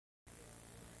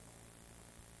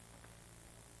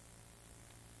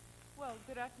Well,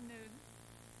 good afternoon.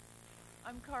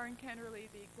 I'm Karen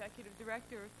Kennerly, the Executive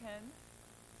Director of PEN,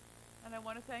 and I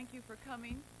want to thank you for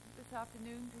coming this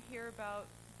afternoon to hear about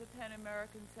the PEN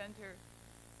American Center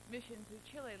mission to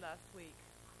Chile last week.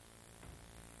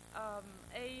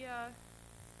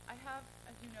 I have,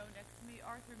 as you know, next to me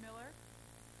Arthur Miller,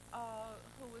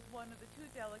 who was one of the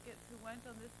two delegates who went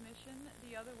on this mission.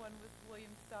 The other one was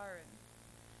William Styron.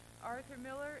 Arthur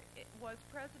Miller was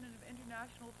president of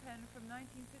International PEN from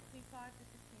 1965 to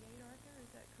 68, Arthur, is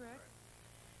that correct?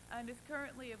 Right. And is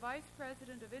currently a vice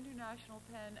president of International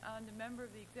PEN and a member of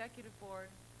the executive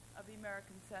board of the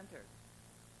American Center.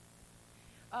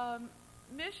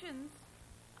 Missions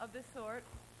of this sort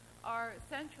are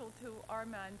central to our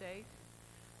mandate,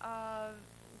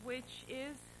 which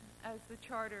is, as the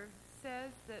charter says,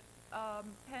 that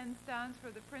PEN stands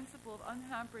for the principle of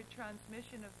unhampered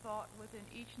transmission of thought within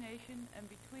each nation and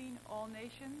between all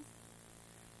nations,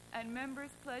 and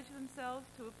members pledge themselves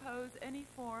to oppose any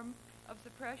form of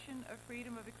suppression of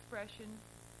freedom of expression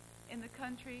in the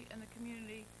country and the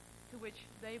community to which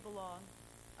they belong,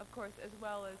 of course, as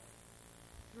well as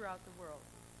throughout the world.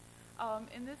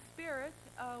 In this spirit,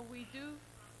 we do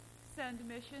send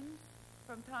missions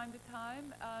from time to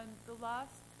time, and the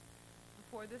last,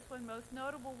 before this one, most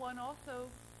notable one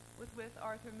also was with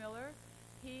Arthur Miller.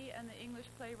 He and the English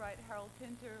playwright Harold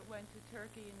Pinter went to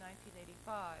Turkey in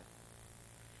 1985.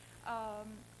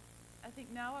 I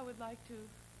think now I would like to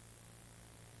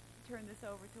turn this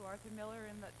over to Arthur Miller,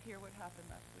 and let's hear what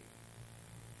happened last week.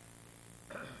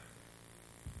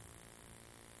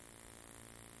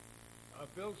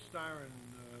 Bill Styron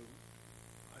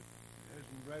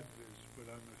hasn't read this,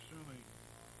 but I'm assuming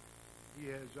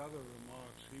he has other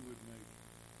remarks he would make.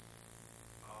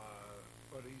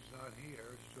 But he's not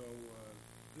here, so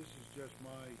this is just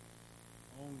my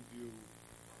own view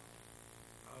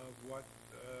of what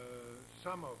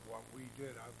some of what we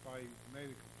did. If I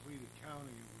made a complete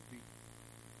accounting, it would be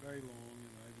very long,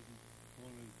 and I didn't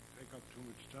want to take up too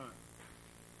much time.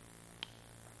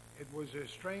 It was a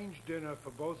strange dinner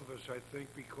for both of us, I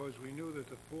think, because we knew that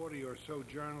the 40 or so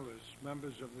journalists,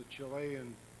 members of the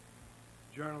Chilean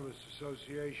Journalists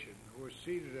Association, who were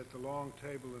seated at the long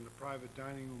table in the private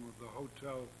dining room of the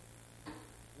hotel,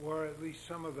 were, at least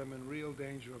some of them, in real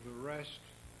danger of arrest,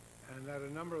 and that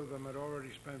a number of them had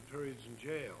already spent periods in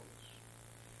jails.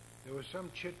 There was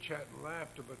some chit-chat and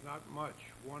laughter, but not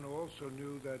much. One also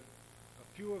knew that a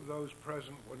few of those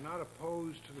present were not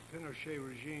opposed to the Pinochet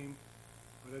regime,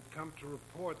 but had come to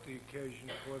report the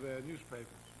occasion for their newspapers.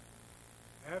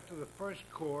 After the first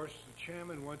course, the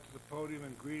chairman went to the podium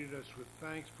and greeted us with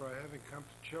thanks for our having come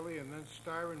to Chile, and then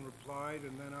Styron replied,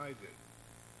 and then I did.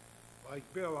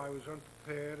 Like Bill, I was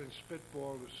unprepared and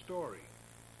spitballed a story.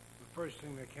 The first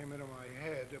thing that came into my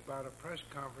head about a press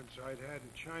conference I'd had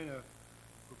in China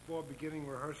before beginning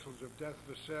rehearsals of Death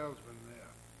of a Salesman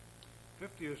there.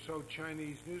 50 or so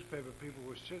Chinese newspaper people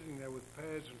were sitting there with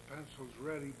pads and pencils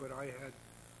ready, but I had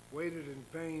waited in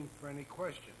vain for any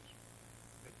questions.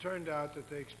 It turned out that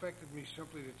they expected me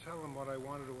simply to tell them what I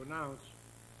wanted to announce,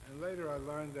 and later I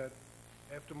learned that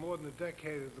after more than a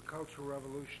decade of the Cultural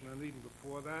Revolution, and even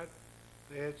before that,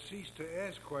 they had ceased to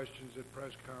ask questions at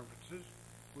press conferences,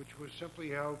 which was simply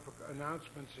held for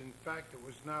announcements. In fact, it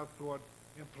was now thought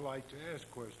impolite to ask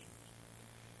questions.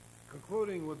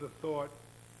 Concluding with the thought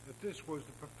that this was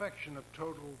the perfection of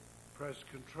total press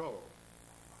control.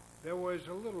 There was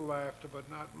a little laughter, but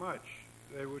not much.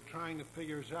 They were trying to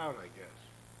figure us out, I guess.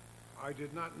 I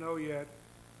did not know yet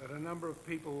that a number of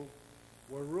people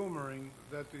were rumoring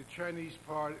that the Chinese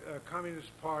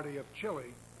Communist Party of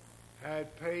Chile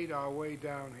had paid our way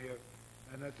down here,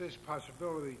 and that this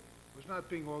possibility was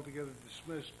not being altogether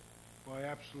dismissed by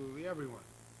absolutely everyone.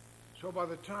 So by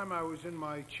the time I was in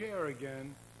my chair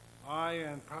again, I,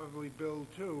 and probably Bill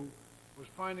too, was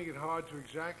finding it hard to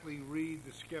exactly read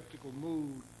the skeptical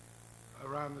mood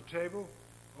around the table,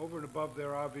 over and above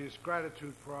their obvious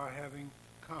gratitude for our having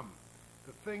come.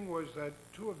 The thing was that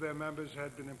two of their members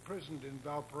had been imprisoned in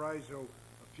Valparaiso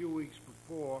a few weeks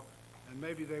before, and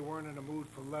maybe they weren't in a mood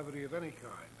for levity of any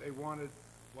kind. They wanted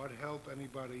what help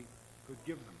anybody could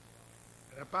give them.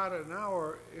 And about an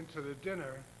hour into the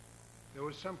dinner, there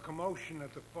was some commotion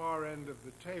at the far end of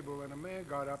the table, and a man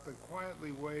got up and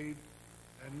quietly waved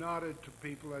and nodded to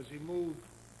people as he moved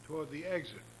toward the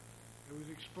exit. It was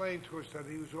explained to us that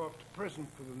he was off to prison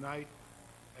for the night,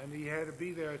 and he had to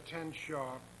be there at 10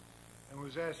 sharp, and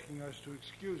was asking us to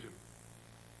excuse him.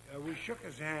 We shook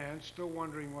his hand, still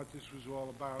wondering what this was all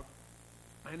about,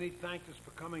 and he thanked us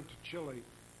for coming to Chile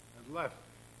and left.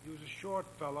 He was a short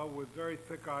fellow with very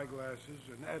thick eyeglasses,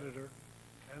 an editor,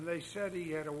 and they said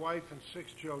he had a wife and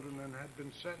 6 children and had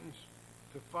been sentenced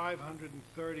to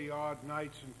 530-odd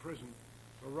nights in prison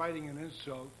for writing an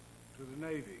insult to the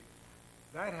Navy.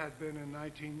 That had been in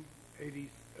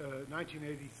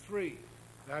 1983,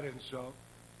 that insult,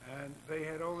 and they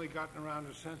had only gotten around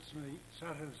to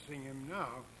sentencing him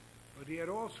now, but he had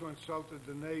also insulted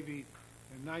the Navy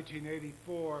in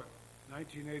 1984,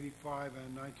 1985,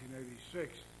 and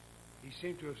 1986. He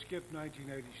seemed to have skipped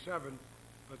 1987,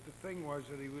 but the thing was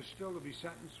that he was still to be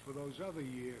sentenced for those other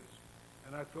years.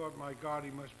 And I thought, my God,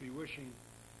 he must be wishing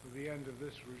for the end of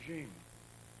this regime.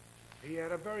 He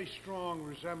had a very strong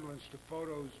resemblance to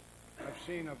photos I've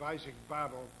seen of Isaac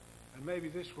Babel, and maybe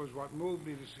this was what moved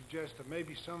me to suggest that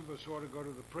maybe some of us ought to go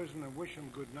to the prison and wish him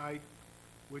good night,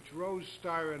 which Rose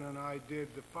Styron and I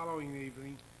did the following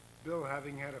evening, Bill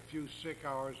having had a few sick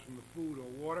hours from the food or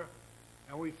water,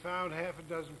 and we found half a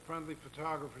dozen friendly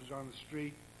photographers on the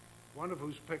street, one of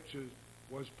whose pictures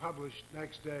was published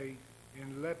next day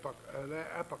in La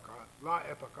Epoca,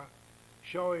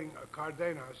 showing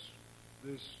Cardenas,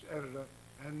 this editor,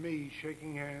 and me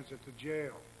shaking hands at the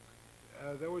jail.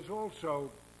 There was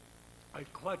also a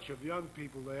clutch of young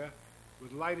people there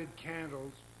with lighted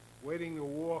candles waiting to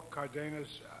walk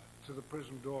Cardenas to the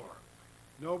prison door.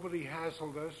 Nobody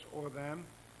hassled us or them,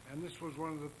 and this was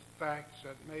one of the facts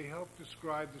that may help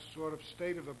describe the sort of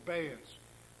state of abeyance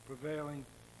prevailing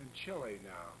in Chile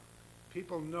now.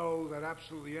 People know that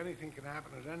absolutely anything can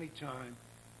happen at any time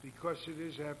because it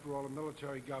is, after all, a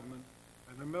military government,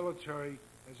 and the military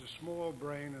has a small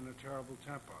brain and a terrible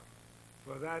temper.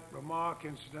 For that remark,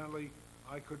 incidentally,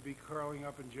 I could be curling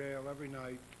up in jail every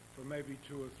night for maybe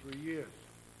 2 or 3 years.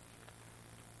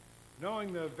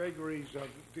 Knowing the vagaries of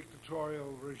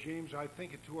dictatorial regimes, I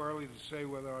think it too early to say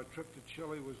whether our trip to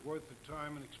Chile was worth the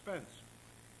time and expense,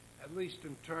 at least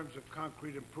in terms of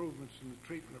concrete improvements in the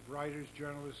treatment of writers,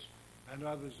 journalists, and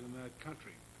others in that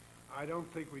country. I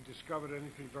don't think we discovered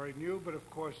anything very new, but of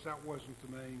course that wasn't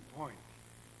the main point.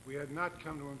 We had not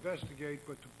come to investigate,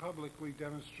 but to publicly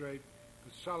demonstrate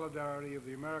the solidarity of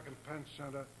the American Penn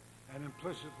Center and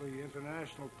implicitly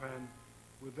International Penn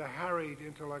with the harried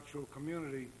intellectual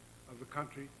community of the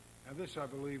country, and this, I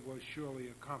believe, was surely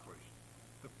accomplished.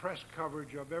 The press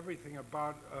coverage of everything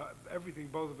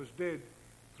both of us did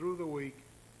through the week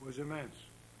was immense.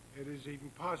 It is even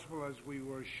possible, as we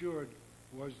were assured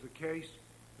was the case,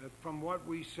 that from what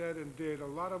we said and did, a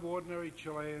lot of ordinary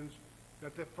Chileans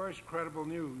got their first credible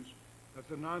news that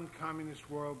the non-communist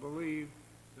world believed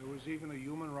there was even a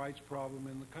human rights problem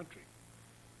in the country.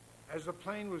 As the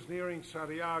plane was nearing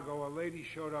Santiago, a lady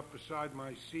showed up beside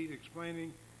my seat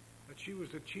explaining that she was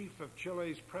the chief of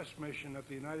Chile's press mission at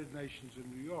the United Nations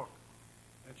in New York,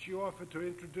 and she offered to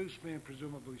introduce me and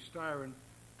presumably Styron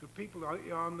to people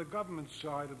on the government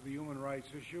side of the human rights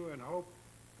issue and hoped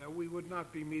that we would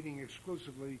not be meeting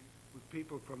exclusively with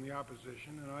people from the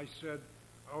opposition, and I said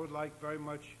I would like very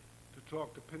much to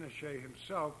talk to Pinochet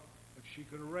himself if she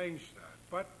could arrange that.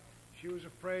 But she was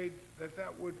afraid that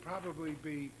that would probably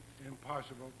be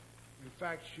impossible. In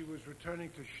fact, she was returning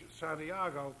to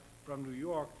Santiago from New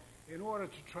York in order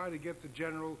to try to get the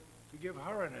general to give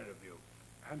her an interview,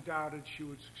 and doubted she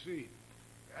would succeed.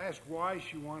 Asked why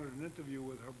she wanted an interview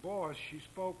with her boss, she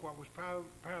spoke what was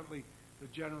apparently the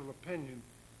general opinion,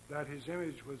 that his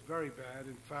image was very bad,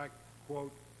 in fact,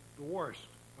 quote, the worst,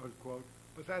 unquote,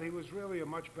 but that he was really a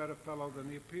much better fellow than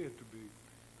he appeared to be.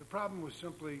 The problem was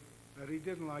simply that he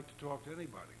didn't like to talk to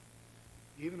anybody,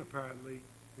 even apparently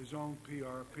his own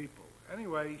PR people.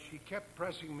 Anyway, she kept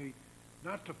pressing me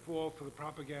not to fall for the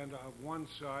propaganda of one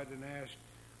side and asked,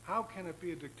 how can it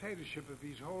be a dictatorship if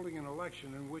he's holding an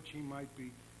election in which he might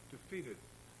be defeated?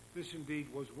 This indeed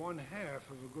was one half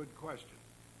of a good question,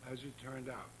 as it turned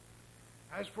out.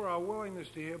 As for our willingness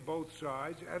to hear both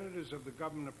sides, editors of the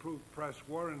government-approved press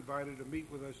were invited to meet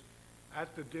with us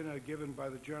at the dinner given by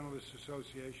the Journalists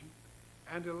Association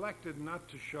and elected not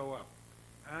to show up,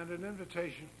 and an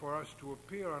invitation for us to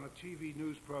appear on a TV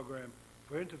news program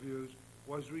for interviews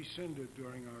was rescinded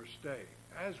during our stay.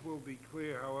 As will be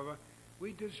clear, however,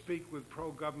 we did speak with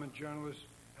pro-government journalists,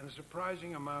 and a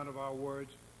surprising amount of our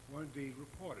words were indeed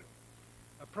reported.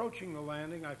 Approaching the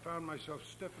landing, I found myself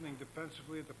stiffening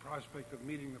defensively at the prospect of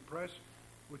meeting the press,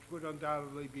 which would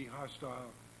undoubtedly be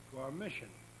hostile to our mission.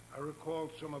 I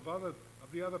recalled some of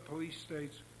the other police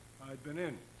states I'd been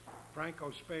in.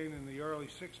 Franco, Spain in the early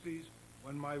 60s,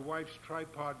 when my wife's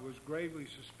tripod was gravely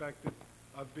suspected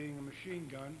of being a machine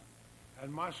gun,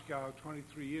 and Moscow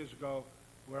 23 years ago,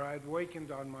 where I had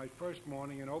wakened on my first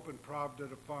morning and opened Pravda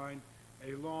to find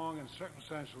a long and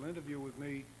circumstantial interview with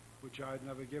me, which I had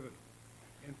never given.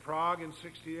 In Prague in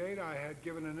 '68, I had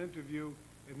given an interview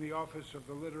in the office of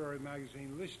the literary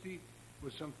magazine Listi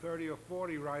with some 30 or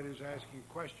 40 writers asking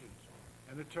questions.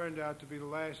 and it turned out to be the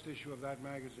last issue of that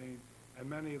magazine, and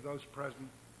many of those present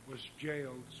was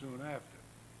jailed soon after.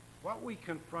 What we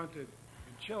confronted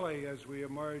in Chile as we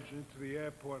emerged into the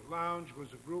airport lounge was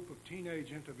a group of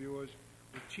teenage interviewers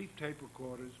with cheap tape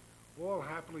recorders, all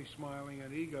happily smiling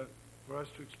and eager for us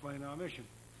to explain our mission.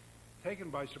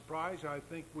 Taken by surprise, I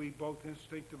think we both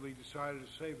instinctively decided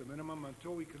to save the minimum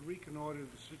until we could reconnoiter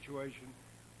the situation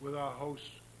with our hosts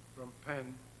from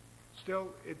Penn. Still,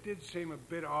 it did seem a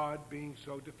bit odd being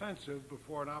so defensive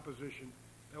before an opposition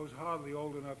that was hardly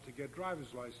old enough to get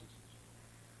driver's licenses.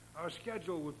 Our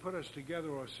schedule would put us together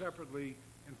or separately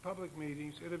in public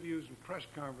meetings, interviews, and press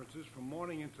conferences from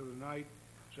morning into the night,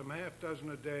 some half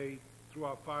dozen a day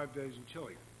throughout 5 days in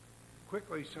Chile.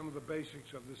 Quickly, some of the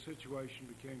basics of the situation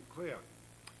became clear.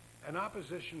 An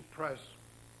opposition press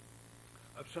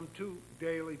of some 2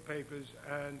 daily papers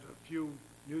and a few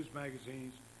news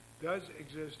magazines does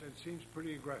exist and seems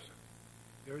pretty aggressive.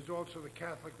 There is also the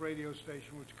Catholic radio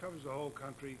station, which covers the whole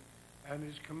country and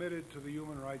is committed to the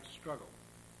human rights struggle.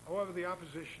 However, the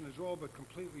opposition is all but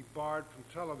completely barred from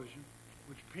television,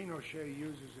 which Pinochet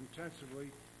uses intensively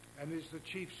and is the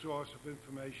chief source of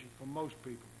information for most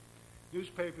people.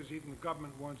 Newspapers, even the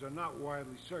government ones, are not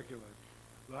widely circulated.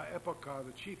 La Época,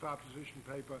 the chief opposition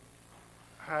paper,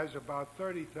 has about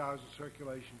 30,000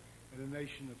 circulation in a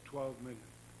nation of 12 million.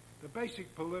 The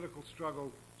basic political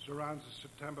struggle surrounds the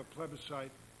September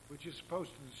plebiscite, which is supposed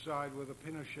to decide whether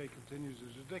Pinochet continues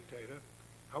as a dictator.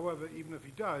 However, even if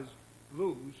he does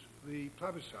lose the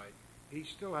plebiscite, he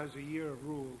still has a year of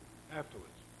rule afterwards.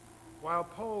 While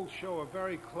polls show a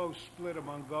very close split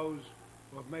among those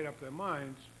who have made up their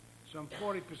minds, some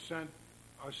 40%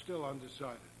 are still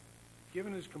undecided.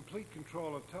 Given his complete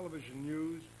control of television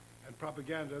news and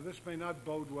propaganda, this may not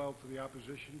bode well for the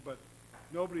opposition, but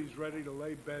nobody's ready to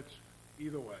lay bets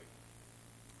either way.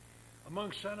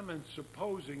 Among sentiments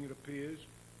opposing, it appears,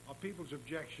 are people's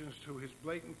objections to his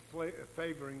blatant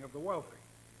favoring of the wealthy.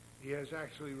 He has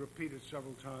actually repeated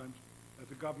several times that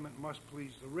the government must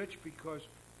please the rich because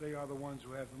they are the ones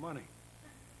who have the money,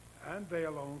 and they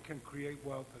alone can create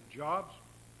wealth and jobs,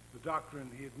 the doctrine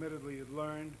he admittedly had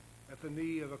learned at the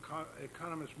knee of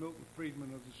economist Milton Friedman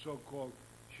of the so-called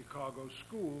Chicago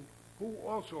School, who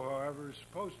also, however, is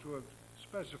supposed to have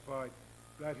specified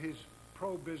that his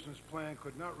pro-business plan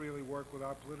could not really work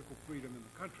without political freedom in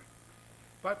the country.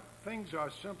 But things are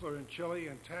simpler in Chile,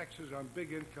 and taxes on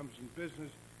big incomes in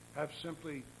business have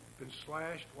simply been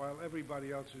slashed while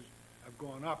everybody else's have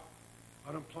gone up.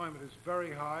 Unemployment is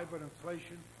very high, but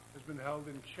inflation has been held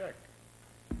in check.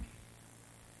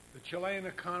 The Chilean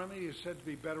economy is said to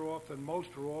be better off than most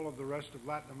or all of the rest of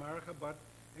Latin America, but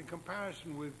in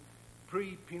comparison with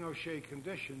pre-Pinochet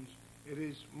conditions, it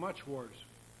is much worse.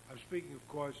 I'm speaking, of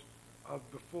course, of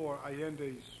before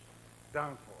Allende's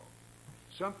downfall,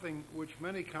 something which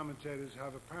many commentators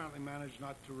have apparently managed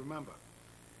not to remember.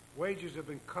 Wages have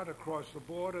been cut across the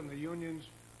board, and the unions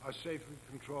are safely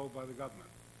controlled by the government.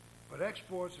 But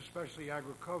exports, especially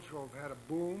agricultural, have had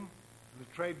a boom, and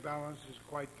the trade balance is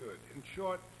quite good. In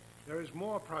short, there is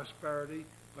more prosperity,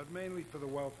 but mainly for the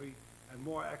wealthy, and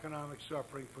more economic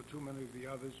suffering for too many of the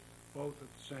others, both at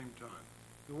the same time.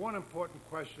 The one important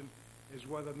question is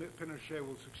whether Pinochet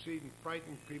will succeed in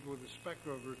frightening people with the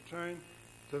specter of return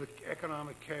to the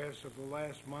economic chaos of the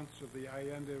last months of the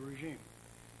Allende regime.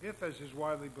 If, as is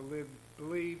widely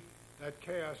believed, that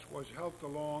chaos was helped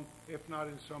along, if not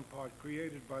in some part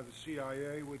created by the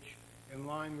CIA, which, in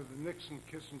line with the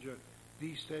Nixon-Kissinger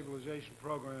destabilization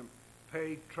program,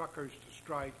 paid truckers to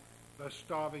strike, thus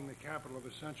starving the capital of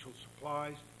essential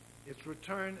supplies, its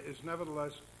return is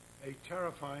nevertheless a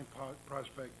terrifying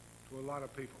prospect to a lot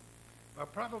of people.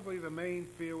 But probably the main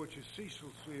fear which is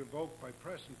ceaselessly evoked by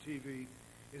press and TV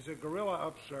is a guerrilla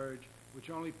upsurge which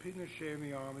only Pinochet and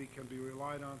the army can be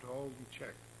relied on to hold in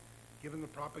check. Given the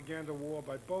propaganda war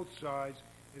by both sides,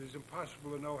 it is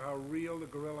impossible to know how real the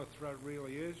guerrilla threat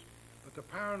really is, but the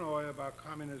paranoia about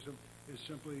communism is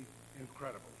simply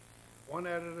incredible. One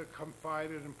editor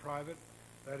confided in private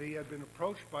that he had been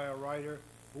approached by a writer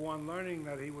who, on learning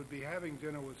that he would be having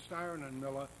dinner with Styron and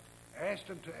Miller, asked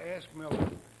him to ask Miller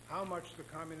how much the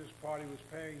Communist Party was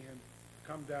paying him to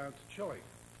come down to Chile.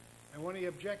 And when he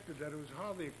objected that it was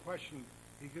hardly a question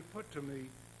he could put to me,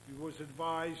 he was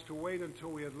advised to wait until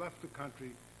we had left the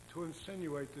country to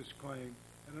insinuate this claim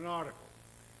in an article.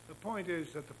 The point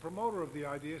is that the promoter of the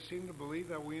idea seemed to believe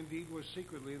that we indeed were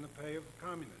secretly in the pay of the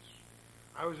communists.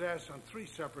 I was asked on 3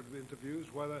 separate interviews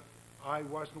whether I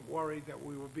wasn't worried that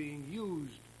we were being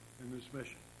used in this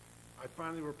mission. I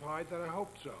finally replied that I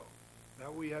hoped so,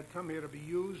 that we had come here to be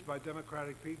used by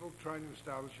democratic people trying to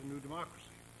establish a new democracy.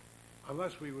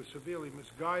 Unless we were severely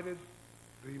misguided,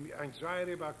 The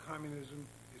anxiety about communism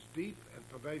is deep and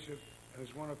pervasive and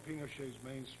is one of Pinochet's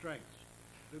main strengths.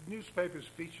 The newspapers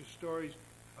feature stories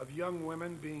of young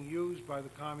women being used by the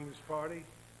Communist Party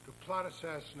to plot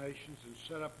assassinations and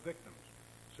set up victims,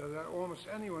 so that almost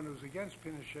anyone who's against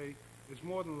Pinochet is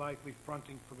more than likely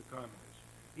fronting for the communists.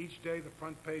 Each day, the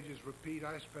front pages repeat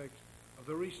aspects of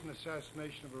the recent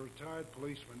assassination of a retired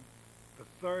policeman, the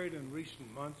third in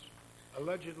recent months,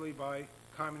 allegedly by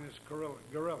communist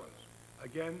guerrillas.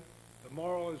 Again, the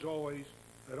moral is always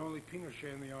that only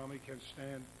Pinochet and the army can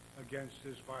stand against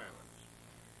this violence.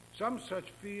 Some such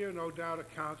fear no doubt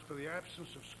accounts for the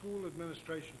absence of school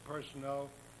administration personnel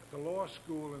at the law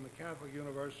school and the Catholic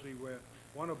University, where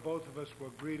one or both of us were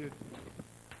greeted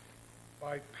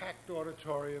by packed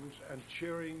auditoriums and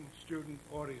cheering student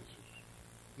audiences.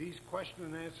 These question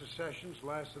and answer sessions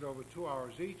lasted over 2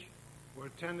 hours each, were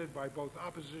attended by both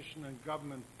opposition and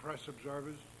government press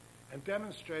observers, and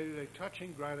demonstrated a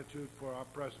touching gratitude for our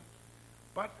presence.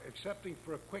 But, excepting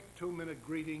for a quick 2-minute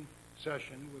greeting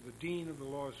session with the dean of the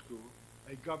law school,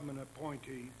 a government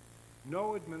appointee,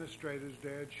 no administrators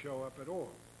dared show up at all.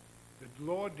 The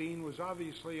law dean was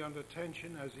obviously under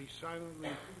tension as he silently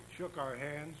shook our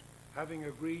hands, having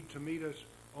agreed to meet us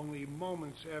only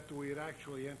moments after we had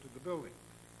actually entered the building.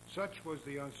 Such was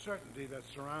the uncertainty that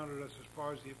surrounded us as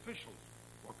far as the officials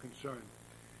were concerned.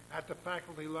 At the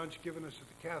faculty lunch given us at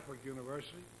the Catholic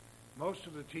University, most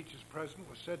of the teachers present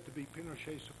were said to be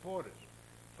Pinochet supporters,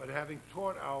 but having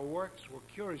taught our works were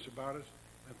curious about us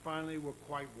and finally were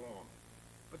quite warm.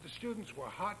 But the students were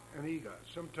hot and eager,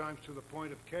 sometimes to the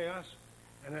point of chaos,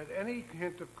 and at any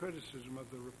hint of criticism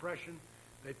of the repression,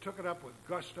 they took it up with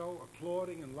gusto,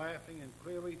 applauding and laughing and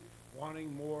clearly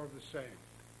wanting more of the same.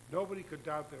 Nobody could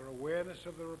doubt their awareness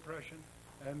of the repression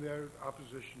and their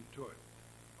opposition to it.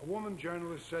 A woman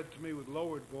journalist said to me with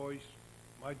lowered voice,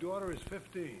 "My daughter is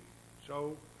 15,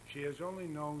 so she has only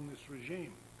known this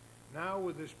regime. Now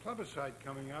with this plebiscite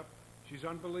coming up, she's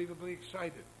unbelievably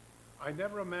excited. I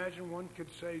never imagined one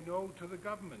could say no to the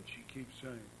government," she keeps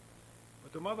saying.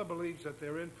 But the mother believes that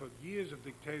they're in for years of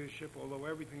dictatorship, although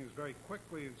everything is very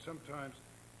quickly and sometimes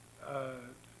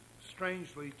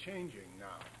strangely changing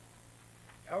now.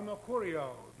 El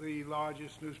Mercurio, the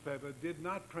largest newspaper, did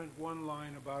not print one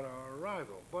line about our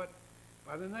arrival, but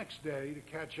by the next day, to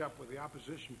catch up with the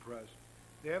opposition press,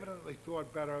 they evidently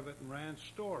thought better of it and ran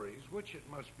stories, which, it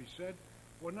must be said,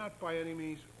 were not by any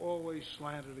means always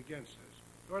slanted against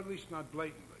us, or at least not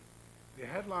blatantly. The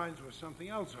headlines were something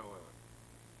else, however.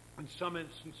 In some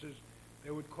instances,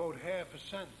 they would quote half a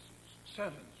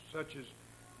sentence, such as,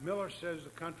 "Miller says the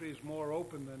country is more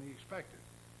open than he expected,"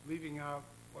 leaving out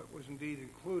what was indeed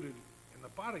included in the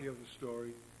body of the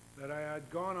story, that I had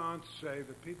gone on to say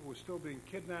that people were still being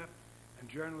kidnapped and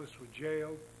journalists were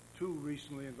jailed, 2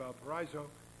 recently in Valparaiso,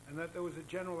 and that there was a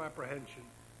general apprehension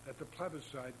that the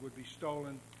plebiscite would be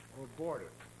stolen or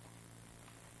aborted.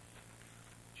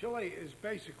 Chile is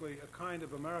basically a kind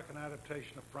of American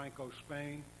adaptation of Franco's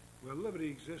Spain, where liberty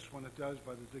exists when it does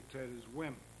by the dictator's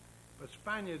whim. But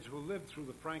Spaniards who lived through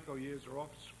the Franco years are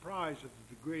often surprised at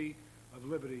the degree of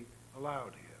liberty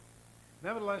allowed here.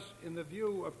 Nevertheless, in the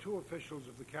view of 2 officials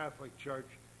of the Catholic Church,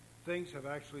 things have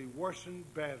actually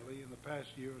worsened badly in the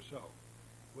past year or so,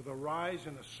 with a rise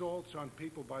in assaults on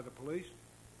people by the police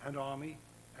and army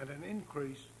and an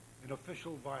increase in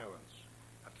official violence.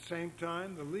 At the same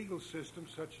time, the legal system,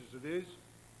 such as it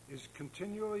is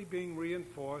continually being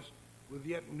reinforced with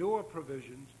yet newer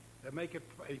provisions that make it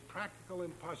a practical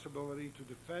impossibility to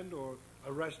defend or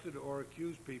arrested or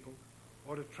accuse people,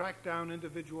 or to track down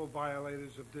individual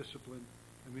violators of discipline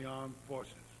in the armed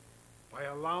forces. By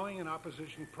allowing an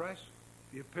opposition press,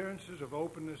 the appearances of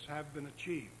openness have been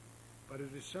achieved, but it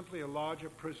is simply a larger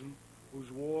prison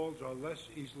whose walls are less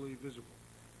easily visible.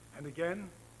 And again,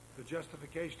 the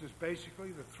justification is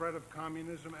basically the threat of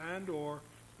communism and or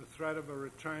the threat of a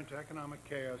return to economic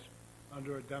chaos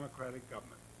under a democratic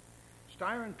government.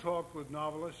 Styron talked with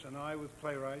novelists and I with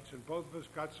playwrights, and both of us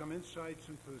got some insights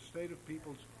into the state of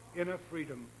people's inner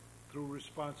freedom through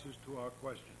responses to our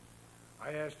questions.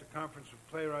 I asked a conference of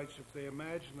playwrights if they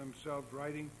imagined themselves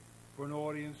writing for an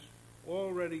audience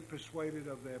already persuaded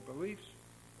of their beliefs,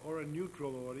 or a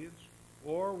neutral audience,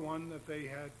 or one that they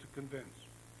had to convince.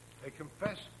 They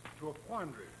confessed to a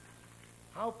quandary.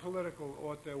 How political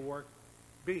ought their work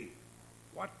be?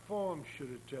 What form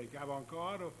should it take,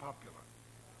 avant-garde or popular?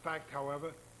 The fact,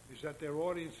 however, is that their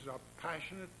audiences are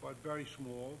passionate but very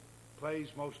small, plays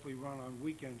mostly run on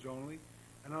weekends only,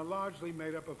 and are largely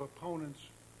made up of opponents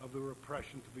of the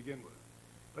repression to begin with.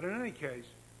 But in any case,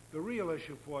 the real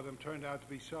issue for them turned out to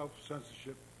be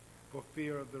self-censorship for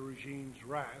fear of the regime's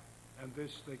wrath, and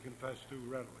this they confessed to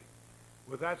readily.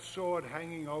 With that sword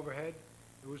hanging overhead,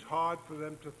 it was hard for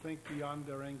them to think beyond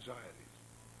their anxieties.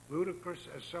 Ludicrous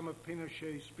as some of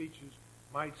Pinochet's speeches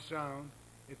might sound,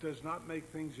 it does not make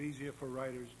things easier for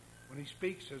writers when he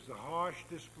speaks as the harsh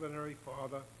disciplinary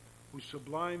father whose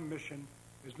sublime mission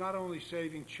is not only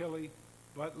saving Chile,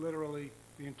 but literally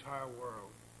the entire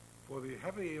world. For the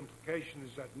heavy implication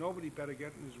is that nobody better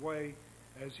get in his way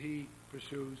as he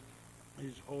pursues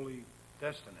his holy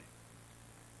destiny.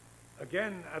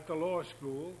 Again, at the law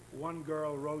school, one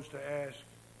girl rose to ask,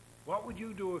 "What would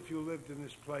you do if you lived in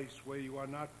this place where you are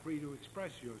not free to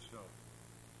express yourself?"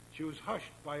 She was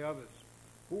hushed by others,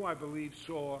 who I believe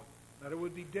saw that it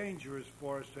would be dangerous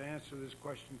for us to answer this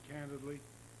question candidly,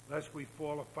 lest we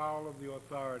fall afoul of the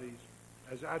authorities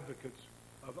as advocates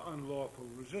of unlawful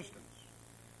resistance.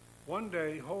 One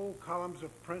day, whole columns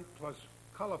of print plus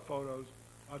color photos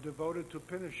are devoted to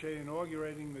Pinochet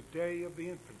inaugurating the Day of the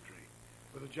Infantry,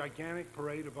 with a gigantic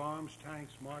parade of arms,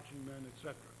 tanks, marching men,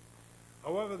 etc.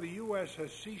 However, the U.S.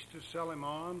 has ceased to sell him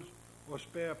arms or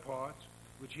spare parts,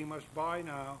 which he must buy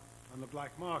now on the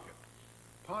black market.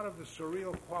 Part of the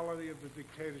surreal quality of the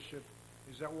dictatorship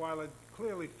is that while it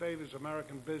clearly favors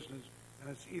American business and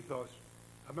its ethos,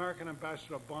 American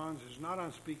Ambassador Bonds is not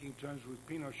on speaking terms with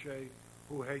Pinochet,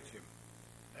 who hates him.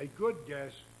 A good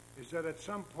guess is that at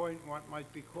some point what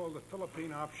might be called the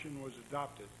Philippine option was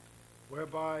adopted,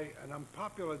 whereby an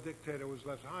unpopular dictator was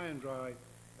left high and dry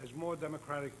as more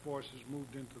democratic forces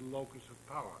moved into the locus of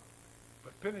power.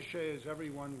 But Pinochet, as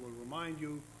everyone will remind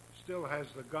you, still has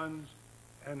the guns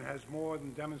and has more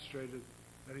than demonstrated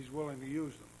that he's willing to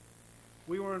use them.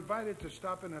 We were invited to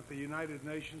stop in at the United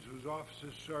Nations, whose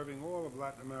offices serving all of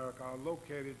Latin America are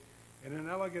located in an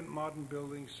elegant modern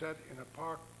building set in a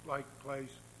park-like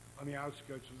place on the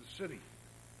outskirts of the city.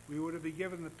 We were to be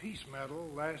given the Peace Medal,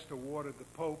 last awarded the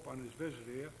Pope on his visit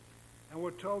here, and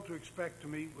were told to expect to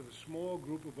meet with a small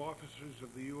group of officers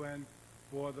of the UN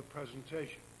for the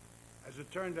presentation. As it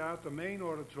turned out, the main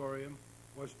auditorium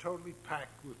was totally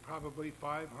packed with probably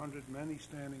 500 men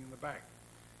standing in the back.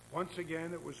 Once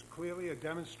again, it was clearly a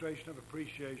demonstration of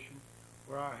appreciation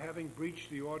for our having breached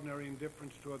the ordinary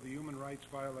indifference toward the human rights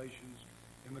violations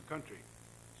in the country.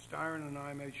 Styron and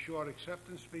I made short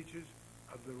acceptance speeches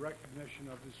of the recognition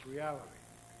of this reality.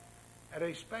 At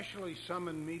a specially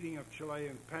summoned meeting of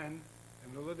Chilean Pen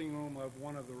in the living room of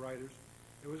one of the writers,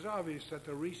 it was obvious that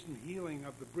the recent healing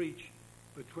of the breach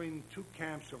between two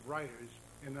camps of writers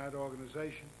in that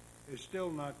organization is still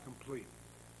not complete.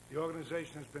 The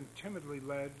organization has been timidly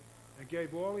led and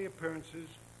gave all the appearances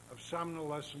of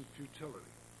somnolescent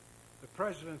futility. The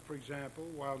president, for example,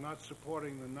 while not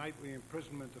supporting the nightly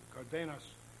imprisonment of Cardenas,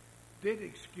 did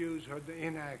excuse her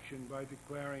inaction by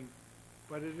declaring,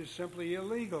 "But it is simply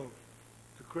illegal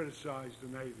to criticize the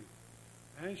Navy."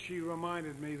 And she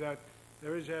reminded me that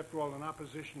there is, after all, an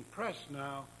opposition press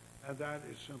now, and that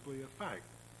is simply a fact.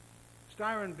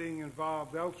 Styron being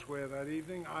involved elsewhere that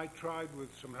evening, I tried,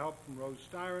 with some help from Rose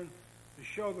Styron, to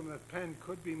show them that pen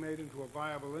could be made into a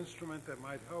viable instrument that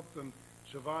might help them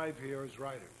survive here as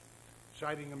writers,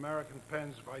 citing American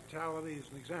pen's vitality as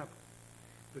an example.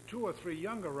 The 2 or 3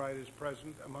 younger writers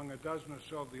present, among a dozen or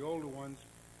so of the older ones,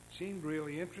 seemed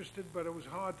really interested, but it was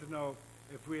hard to know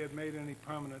if we had made any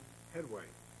permanent headway.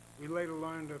 We later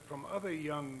learned from other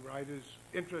young writers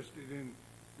interested in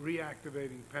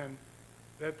reactivating pen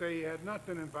that they had not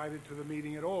been invited to the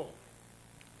meeting at all.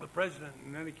 The president,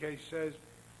 in any case, says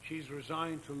she's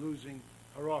resigned to losing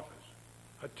her office.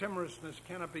 Her timorousness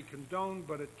cannot be condoned,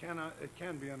 but it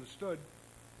can be understood,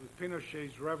 with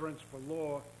Pinochet's reverence for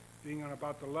law being on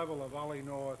about the level of Ollie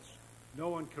North's. No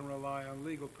one can rely on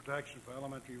legal protection for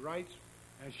elementary rights,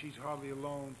 and she's hardly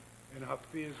alone in her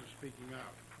fears of speaking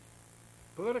out.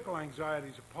 Political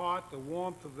anxieties apart, the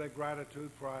warmth of their gratitude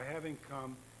for our having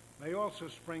come may also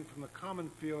spring from the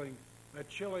common feeling that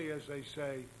Chile, as they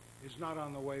say, is not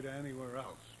on the way to anywhere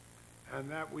else, and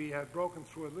that we had broken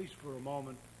through, at least for a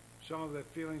moment, some of their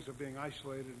feelings of being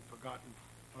isolated and forgotten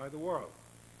by the world.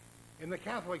 In the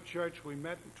Catholic Church, we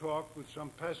met and talked with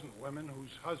some peasant women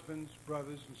whose husbands,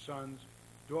 brothers and sons,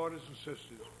 daughters and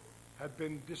sisters had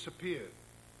been disappeared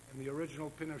in the original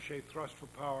Pinochet thrust for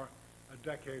power a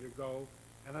decade ago,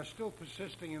 and are still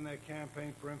persisting in their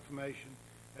campaign for information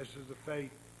as to the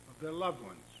fate of their loved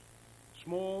ones.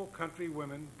 Small country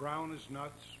women, brown as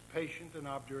nuts, patient and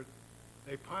obdurate,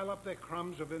 they pile up their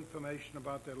crumbs of information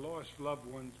about their lost loved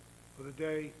ones for the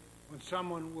day when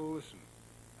someone will listen,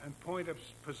 and point us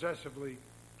possessively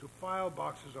to file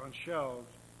boxes on shelves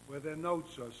where their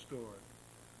notes are stored.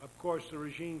 Of course, the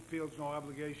regime feels no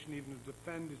obligation even to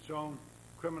defend its own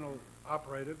criminal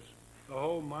operatives, the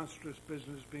whole monstrous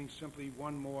business being simply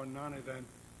one more non-event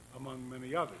among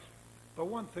many others. But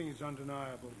one thing is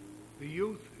undeniable. The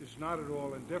youth is not at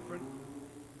all indifferent,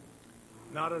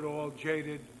 not at all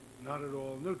jaded, not at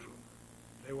all neutral.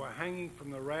 They were hanging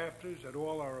from the rafters at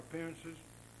all our appearances,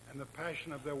 and the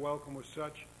passion of their welcome was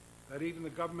such that even the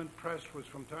government press was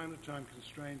from time to time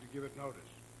constrained to give it notice.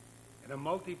 In a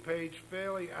multi-page,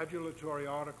 fairly adulatory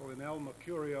article in El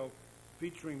Mercurio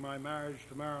featuring my marriage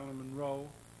to Marilyn Monroe,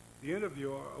 the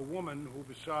interviewer, a woman who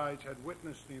besides had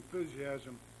witnessed the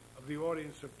enthusiasm of the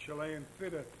audience of Chilean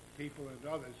theater people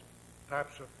and others,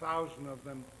 perhaps 1,000 of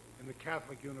them in the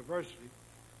Catholic University,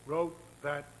 wrote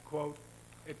that, quote,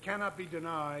 "It cannot be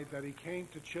denied that he came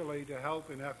to Chile to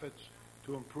help in efforts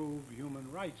to improve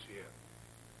human rights here.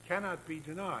 Cannot be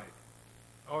denied."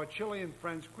 Our Chilean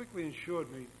friends quickly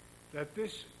assured me that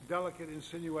this delicate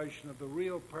insinuation of the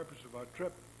real purpose of our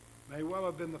trip may well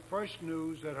have been the first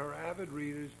news that her avid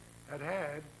readers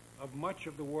had of much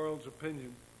of the world's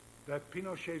opinion that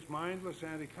Pinochet's mindless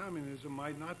anti-communism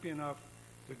might not be enough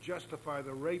to justify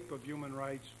the rape of human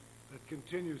rights that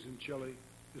continues in Chile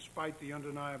despite the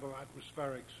undeniable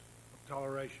atmospherics of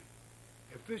toleration.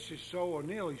 If this is so or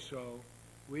nearly so,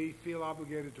 we feel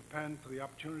obligated to pen for the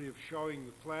opportunity of showing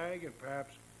the flag and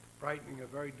perhaps brightening a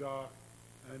very dark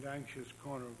and anxious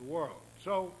corner of the world.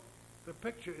 So the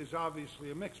picture is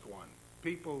obviously a mixed one.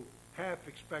 People half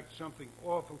expect something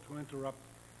awful to interrupt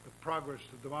the progress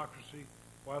of democracy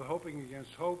while hoping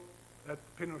against hope that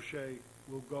Pinochet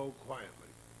will go quietly.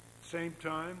 At the same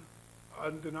time,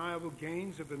 undeniable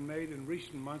gains have been made in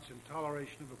recent months in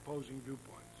toleration of opposing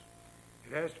viewpoints.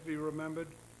 It has to be remembered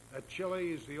that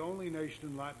Chile is the only nation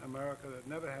in Latin America that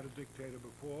never had a dictator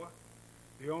before,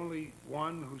 the only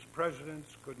one whose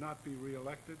presidents could not be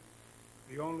reelected,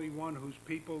 the only one whose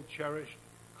people cherished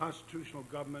constitutional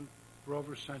government for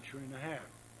over a century and a half.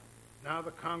 Now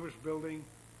the Congress building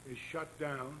is shut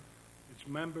down, its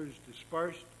members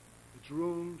dispersed, its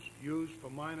rooms used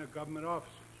for minor government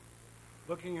offices.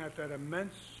 Looking at that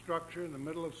immense structure in the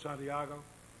middle of Santiago,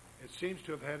 it seems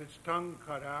to have had its tongue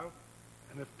cut out,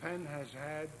 and if Penn has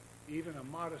had even a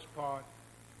modest part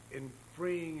in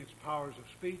freeing its powers of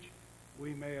speech,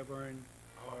 we may have earned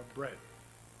our bread.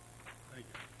 Thank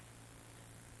you.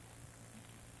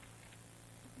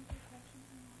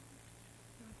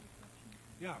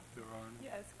 Yeah, there are.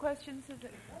 Yes, questions?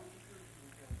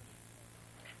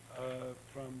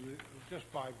 From just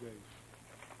 5 days.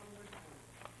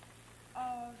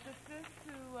 The 5th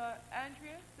to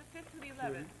Andrea, the 5th to the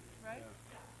 11th, right?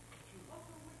 Yeah.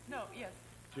 No, yes,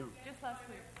 June. just last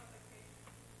week.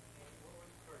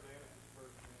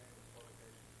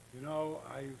 You know,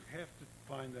 I have to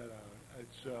find that out.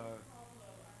 It's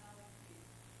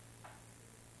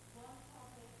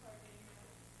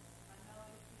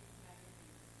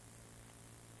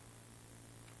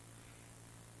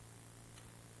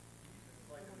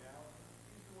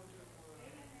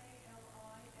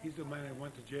he's the man that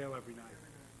went to jail every night.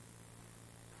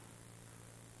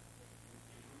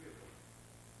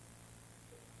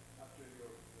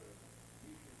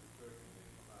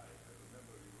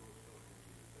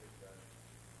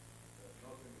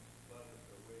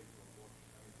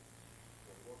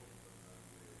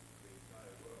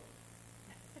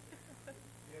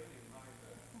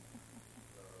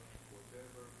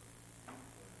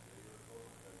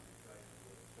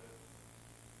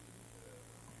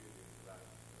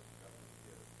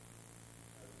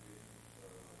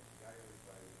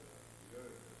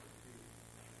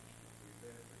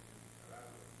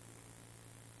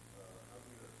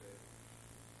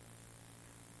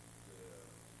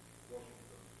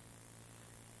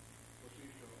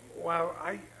 Well,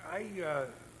 I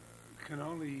can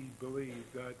only believe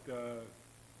that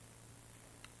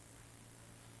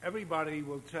everybody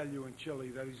will tell you in Chile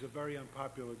that he's a very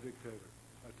unpopular dictator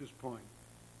at this point.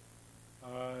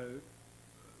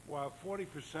 While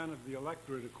 40% of the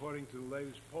electorate, according to the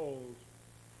latest polls,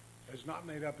 has not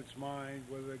made up its mind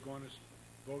whether they're going to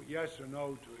vote yes or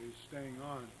no to his staying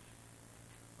on,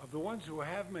 of the ones who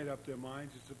have made up their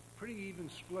minds, it's a pretty even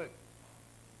split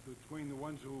between the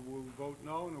ones who will vote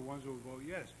no and the ones who will vote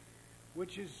yes,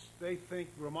 which is, they think,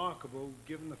 remarkable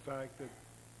given the fact that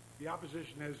the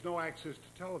opposition has no access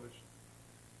to television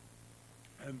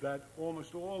and that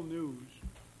almost all news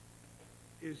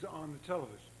is on the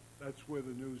television. That's where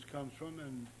the news comes from,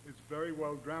 and it's very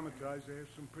well dramatized. They have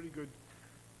some pretty good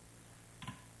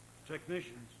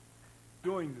technicians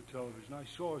doing the television. I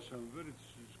saw some of it.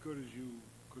 It's as good as you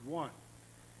could want.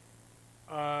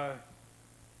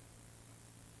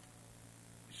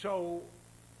 So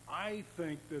I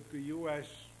think that the U.S.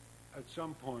 at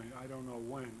some point, I don't know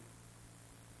when,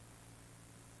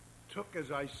 took,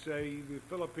 as I say, the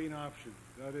Philippine option.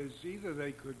 That is, either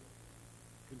they could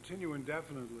continue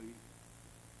indefinitely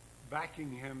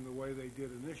backing him the way they did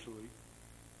initially,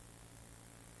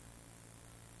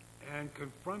 and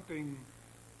confronting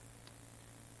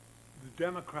the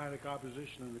democratic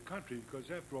opposition in the country,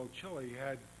 because after all, Chile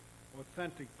had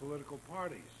authentic political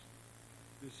parties.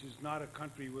 This is not a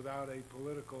country without a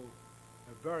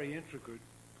very intricate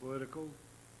political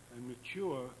and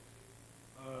mature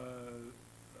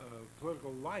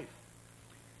political life.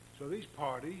 So these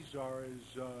parties are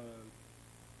as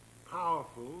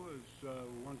powerful as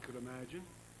one could imagine,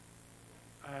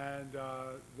 and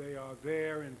they are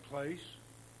there in place,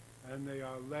 and they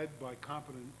are led by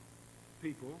competent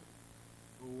people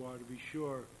who are, to be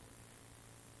sure,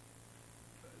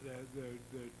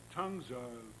 their tongues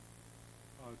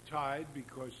are tied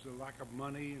because of the lack of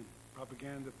money and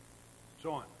propaganda,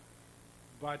 so on.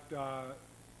 But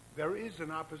there is an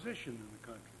opposition in the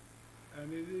country,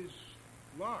 and it is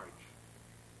large.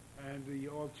 And the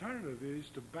alternative is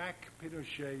to back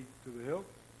Pinochet to the hilt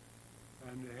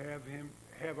and to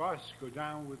have us go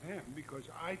down with him, because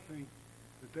I think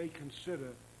that they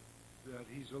consider that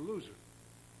he's a loser.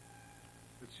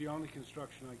 It's the only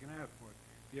construction I can have for it.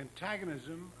 The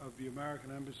antagonism of the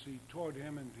American embassy toward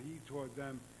him and he toward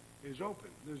them is open.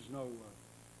 There's no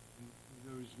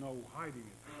hiding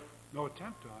it, no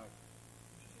attempt to hide it.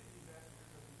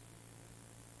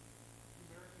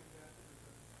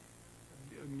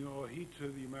 No, he to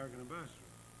the American ambassador.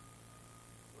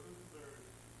 But isn't there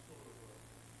sort of a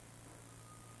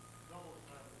double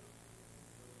standard?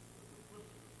 The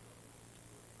implicit is double.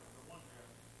 On the one hand,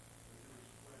 as you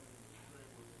explained in the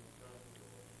trade with the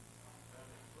ambassador, and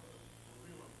the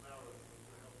real narrative is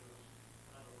to help this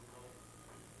kind of result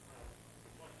in the past.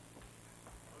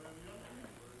 But on the other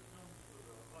hand, when it comes to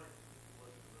the hard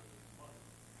situation that is money,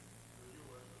 the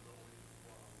U.S. is always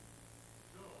supplying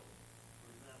dough. For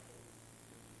example,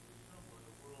 December,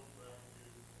 the World Bank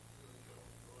gave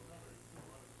another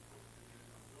 $250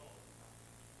 million.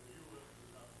 The U.S.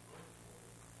 did not vote for it,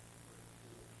 but to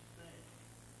abstain.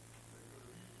 They could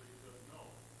have easily said no.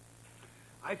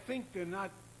 I think they're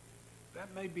not.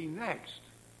 That may be next.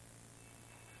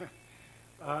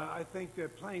 I think they're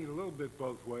playing it a little bit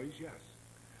both ways, yes.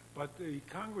 But the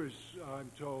Congress, I'm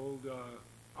told,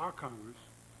 our Congress,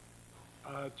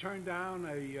 turned down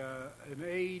an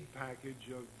aid package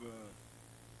of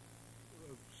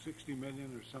 60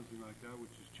 million or something like that, which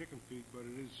is chicken feed, but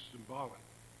it is symbolic,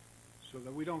 so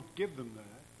that we don't give them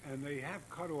that, and they have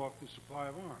cut off the supply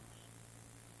of arms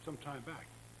some time back.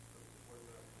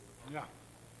 Yeah.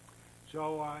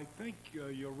 So I think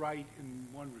you're right in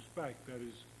one respect. That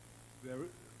is, they're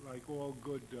like all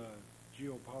good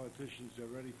geopoliticians, they're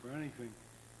ready for anything,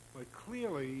 but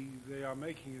clearly they are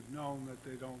making it known that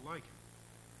they don't like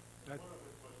it. That,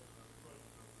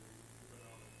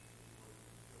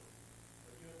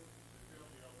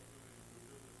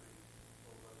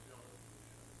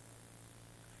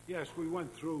 yes, we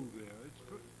went through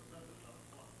there.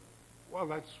 Well,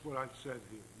 that's what I've said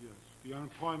here, yes. The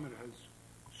unemployment has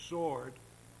soared,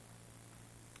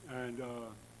 and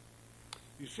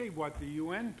you see, what the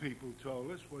UN people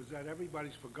told us was that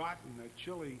everybody's forgotten that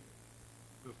Chile,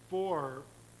 before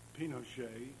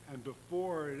Pinochet and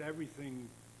before everything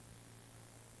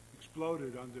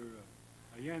exploded under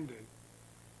Allende,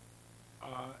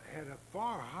 had a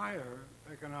far higher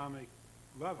economic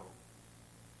level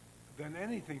than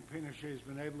anything Pinochet has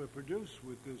been able to produce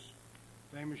with this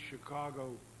famous Chicago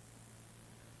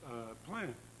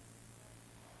plan.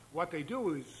 What they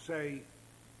do is say,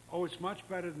 oh, it's much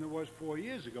better than it was 4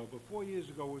 years ago, but 4 years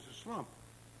ago was a slump.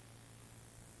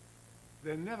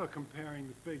 They're never comparing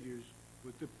the figures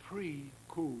with the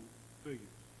pre-coup figures.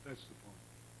 That's the point.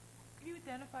 Can you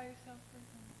identify yourself, please?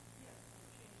 Yes, I'm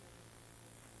Jane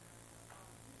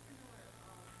Mr. Miller,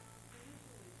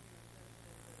 initially you said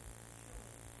that the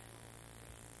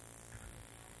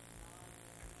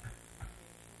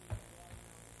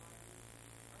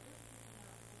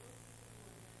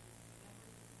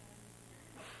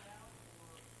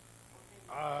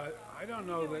I don't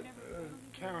know that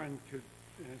Karen could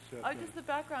answer that. Just the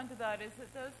background to that is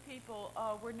that those people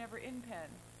were never in pen.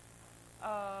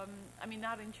 I mean,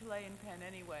 not in Chilean pen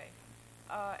anyway.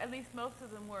 At least most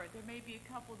of them weren't. There may be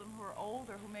a couple of them who are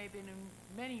older, who may have been in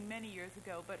many, many years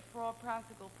ago, but for all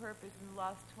practical purpose, in the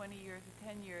last 20 years or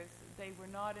 10 years, they were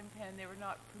not in pen. They were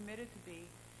not permitted to be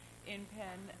in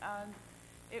pen. And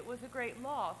it was a great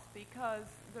loss because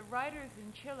the writers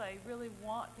in Chile really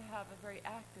want to have a very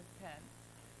active pen.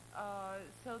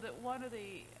 So that one of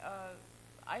the,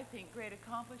 I think, great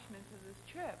accomplishments of this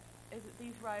trip is that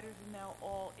these writers are now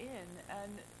all in,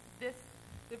 and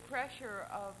the pressure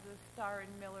of the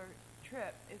Styron-Miller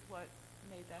trip is what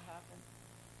made that happen.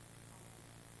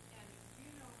 And do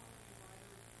you know how many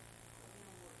writers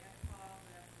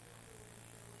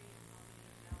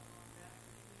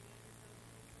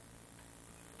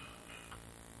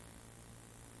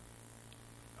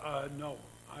No.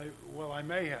 Well, I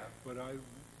may have, but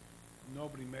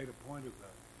nobody made a point of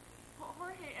that.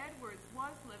 Jorge Edwards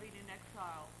was living in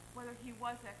exile. Whether he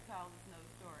was exiled is no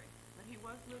story, but he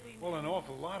was living. Well, an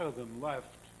awful lot of them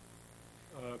left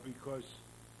because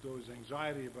there was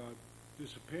anxiety about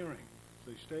disappearing.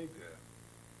 They stayed there.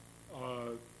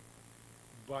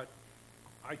 But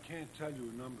I can't tell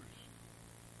you numbers.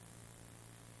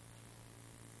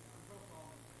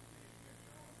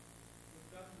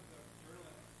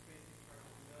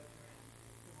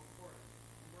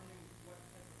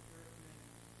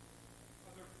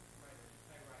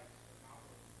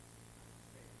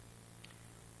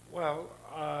 Well,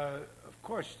 of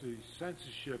course, the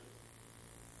censorship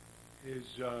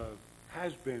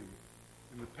has been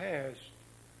in the past.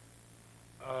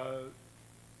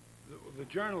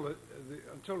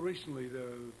 Until recently,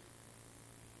 the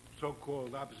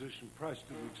so-called opposition press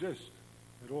didn't exist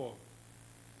at all.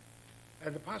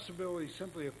 And the possibility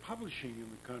simply of publishing in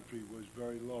the country was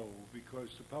very low because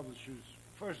the publishers,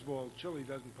 first of all, Chile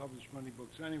doesn't publish many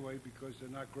books anyway because they're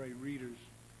not great readers.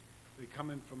 They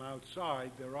come in from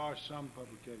outside. There are some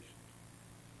publications.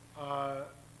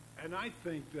 And I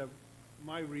think that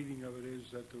my reading of it is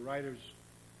that the writers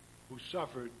who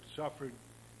suffered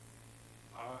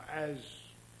as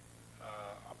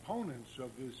opponents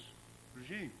of this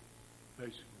regime,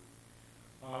 basically.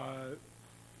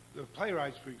 The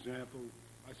playwrights, for example,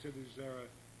 I said, is there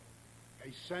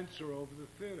a censor over the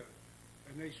theater?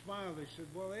 And they smiled. They said,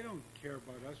 well, they don't care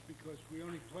about us because we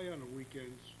only play on the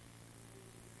weekends.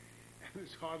 And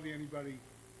there's hardly anybody,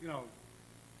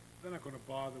 they're not going to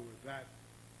bother with that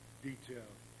detail.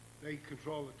 They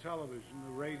control the television,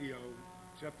 the radio,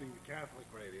 excepting the Catholic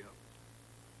radio.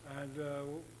 And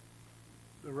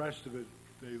the rest of it,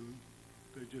 they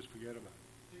just forget about.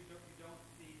 So you don't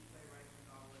see playwrights and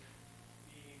novelists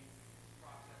being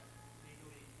processed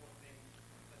legally for things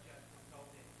such as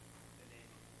insulting the name?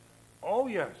 Oh,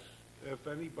 yes. If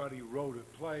anybody wrote a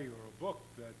play or a book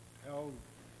that held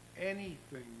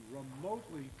anything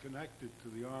remotely connected to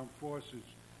the armed forces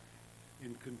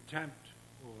in contempt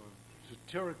or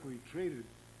satirically treated,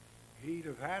 he'd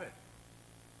have had it.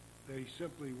 They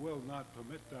simply will not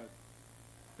permit that.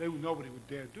 Nobody would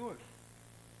dare do it.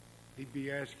 He'd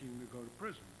be asking to go to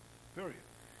prison, period.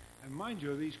 And mind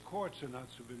you, these courts are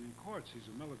not civilian courts. These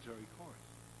are military courts.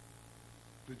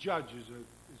 The judge is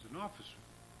an officer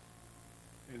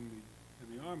in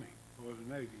the Army or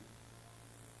the Navy,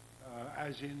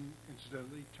 as in,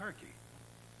 incidentally, Turkey,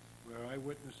 where I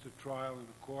witnessed a trial in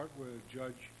a court where a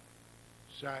judge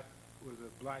sat with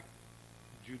a black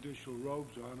judicial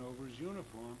robes on over his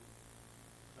uniform,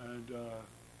 and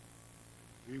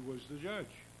he was the judge.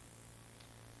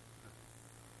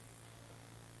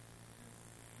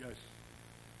 Yes.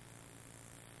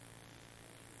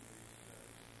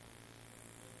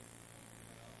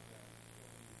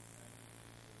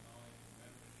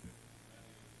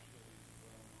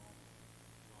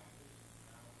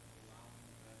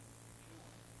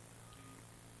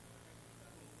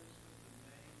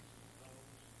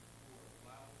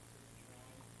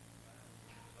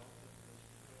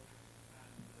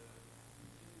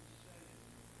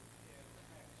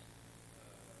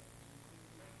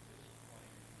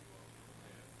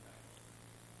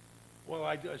 Well,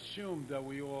 I assumed that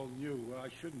we all knew. Well, I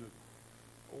shouldn't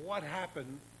have. What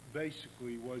happened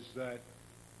basically was that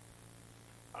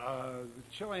the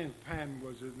Chilean pen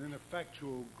was an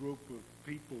ineffectual group of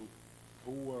people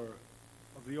who were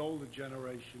of the older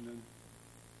generation and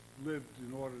lived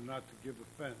in order not to give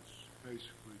offense,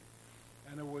 basically.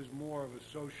 And it was more of a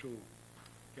social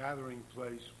gathering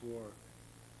place for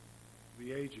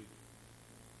the aged.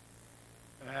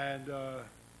 And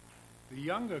the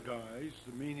younger guys,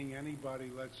 meaning anybody,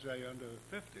 let's say, under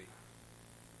 50,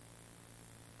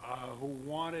 who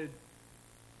wanted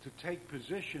to take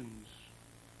positions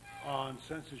on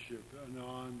censorship and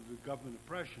on the government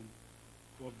oppression,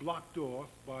 were blocked off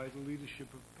by the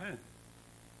leadership of PEN.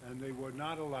 And they were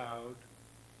not allowed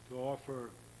to offer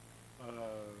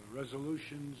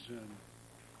resolutions and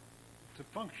to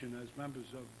function as members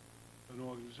of an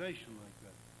organization like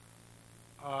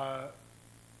that.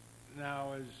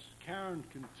 Now, as Karen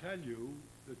can tell you,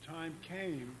 the time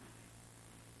came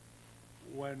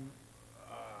when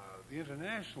the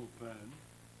International PEN,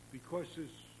 because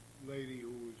this lady who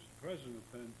was president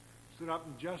of PEN stood up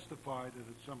and justified it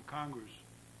at some Congress,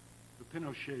 the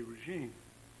Pinochet regime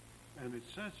and its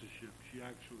censorship, she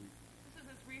actually... This is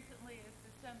as recently as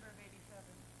December of '87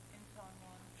 in San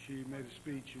Juan. She made a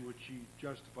speech in which she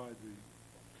justified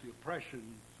the oppression,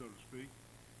 so to speak.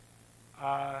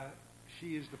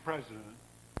 She is the president,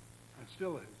 and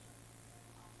still is.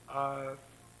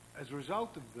 As a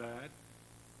result of that,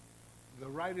 the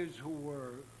writers who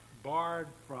were barred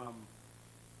from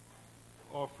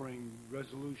offering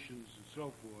resolutions and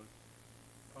so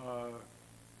forth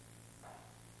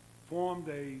formed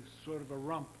a sort of a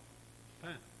rump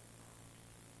pen.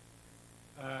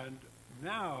 And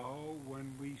now,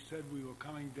 when we said we were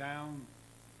coming down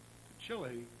to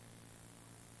Chile,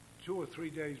 2 or 3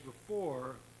 days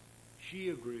before, she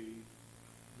agreed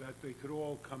that they could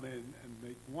all come in and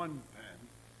make one pen.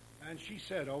 And she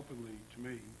said openly to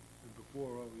me, and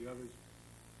before all the others,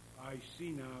 I see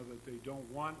now that they don't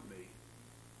want me,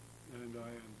 and I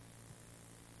am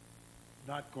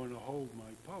not going to hold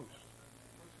my post.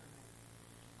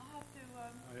 I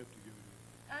have to give it.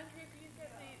 Andrea, can you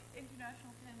get the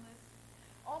international pen list?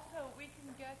 Also, we can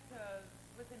get,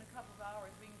 within a couple of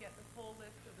hours, we can get the full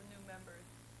list of the new members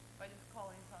by just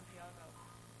calling Santiago.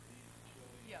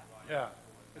 Yeah. Yeah,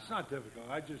 it's not difficult.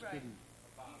 I just Right. didn't.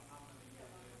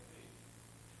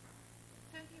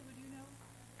 Cynthia, would you know?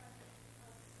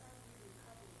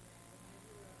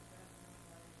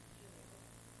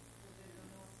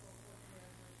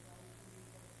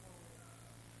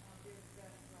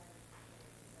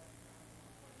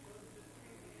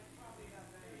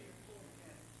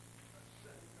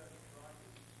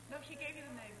 No, she gave you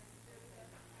the name.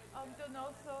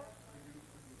 Donoso.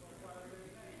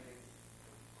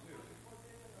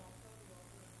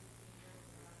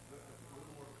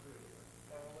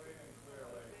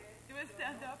 Do it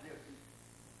stand up?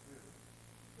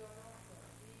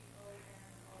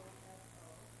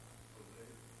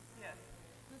 Yes.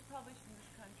 Who's published in this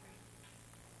country?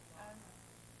 And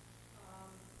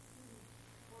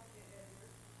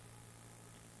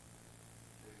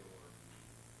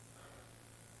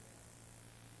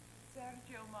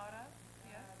Sergio Mara,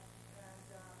 yes.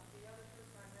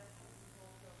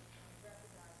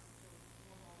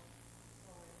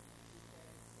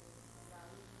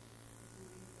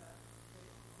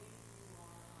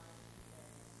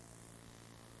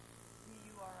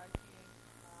 P-U-R-I-T-A.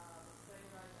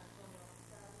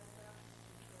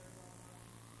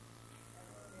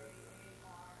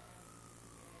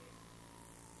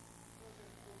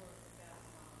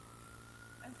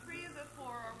 And 3 of the 4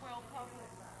 are well published.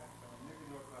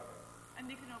 And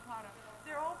Nicanor Parra.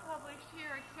 They're all published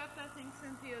here, except I think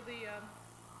Cynthia, the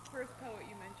first poet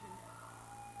you mentioned.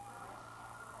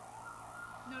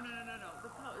 No.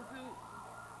 Who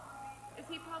is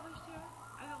he published here?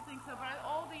 I don't think so. But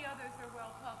all the others are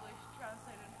well published,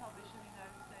 translated and published in the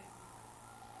United States.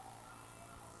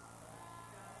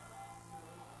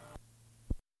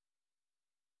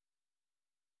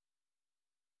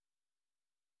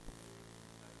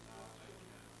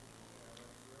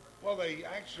 Well, they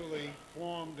actually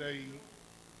formed a.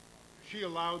 She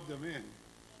allowed them in.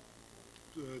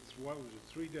 What was it?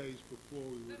 3 days before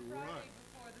we The would Friday arrive.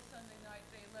 before the Sunday night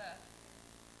they left.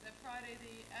 The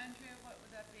Friday, Andrea, what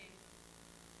would that be?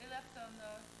 They left on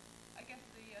I guess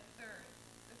the 3rd.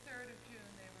 The 3rd of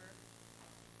June they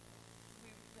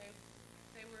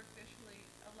were officially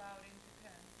allowed into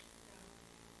Penn.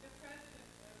 The president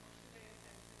of today is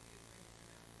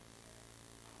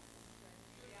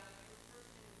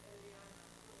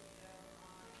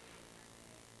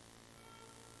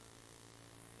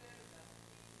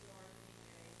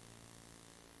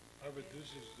But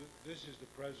this is the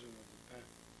president of the pen.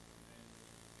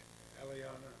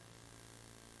 Eliana.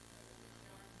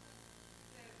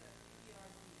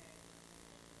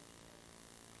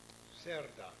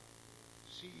 Cerda.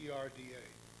 C-E-R-D-A.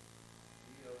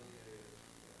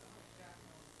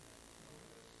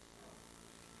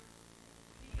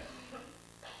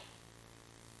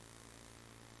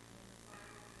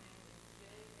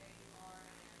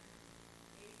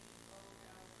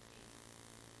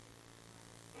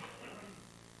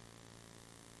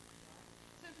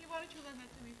 Cynthia, why don't you lend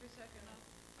that to me for a second?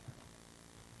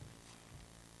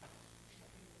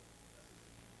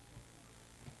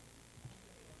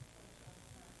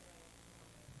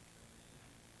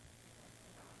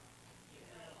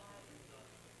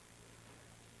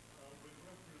 With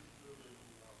reference to the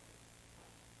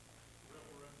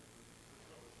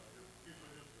referendum, excuse my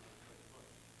history, but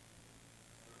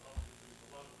obviously there's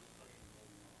a lot of discussion going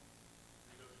on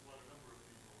because quite a number of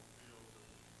people feel that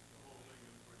the whole thing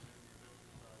is for an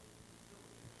exercise of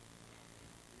futility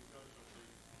because of the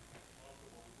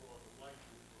possible fraud, the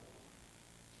likely fraud.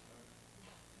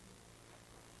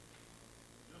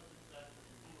 Just exactly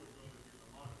who are going to be the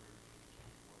monitors of this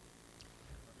report?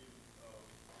 I mean,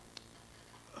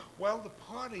 Well, the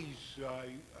parties,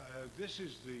 this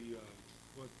is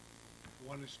what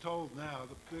one is told now.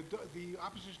 The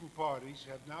opposition parties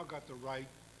have now got the right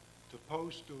to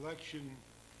post election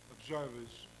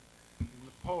observers in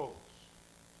the polls.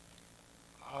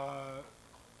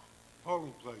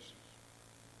 polling places.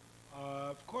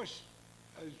 Of course,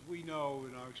 as we know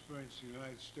in our experience in the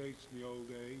United States in the old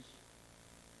days,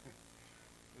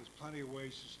 there's plenty of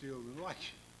ways to steal an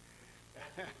election.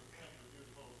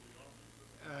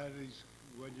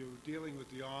 When you're dealing with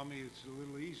the army, it's a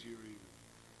little easier even.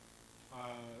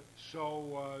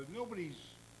 Nobody's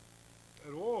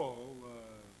at all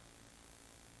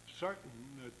certain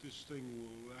that this thing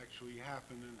will actually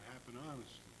happen and happen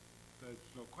honestly.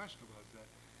 There's no question about that.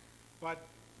 But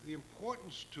the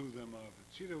importance to them of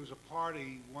it. See, there was a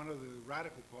party, one of the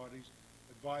radical parties,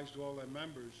 advised all their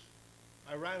members,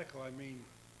 by radical I mean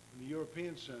in the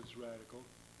European sense radical,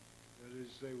 that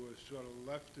is, they were sort of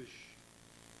leftish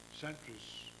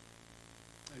centrists,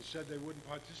 and said they wouldn't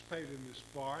participate in this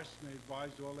farce, and they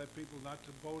advised all their people not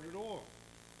to vote at all.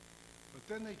 But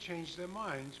then they changed their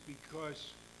minds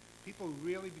because people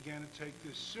really began to take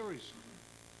this seriously,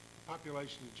 the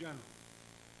population in general.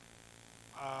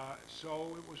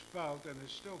 So it was felt, and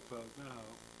is still felt now,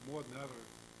 more than ever,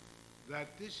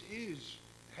 that this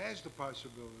has the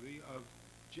possibility of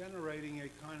generating a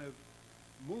kind of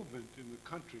movement in the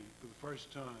country for the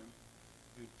first time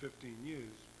in 15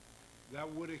 years that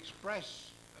would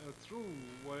express through,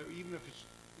 even if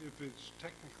it's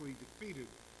technically defeated,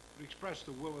 would express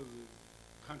the will of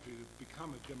the country to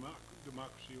become a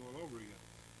democracy all over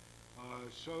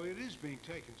again. So it is being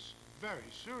taken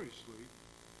very seriously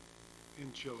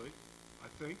in Chile, I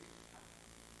think,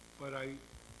 but I'm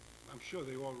sure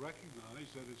they all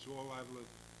recognize that it's all liable to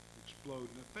explode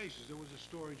in their faces. There was a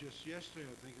story just yesterday,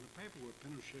 I think, in the paper where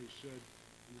Pinochet said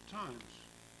in the Times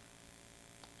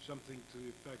something to the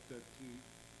effect that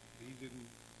he didn't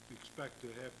expect to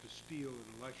have to steal an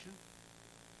election.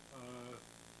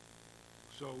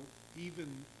 So even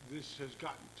this has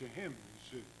gotten to him,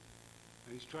 you see,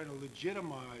 and he's trying to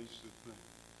legitimize the thing.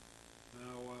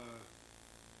 Now,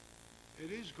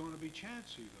 it is going to be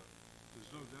chancy, though.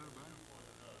 There's no doubt about it.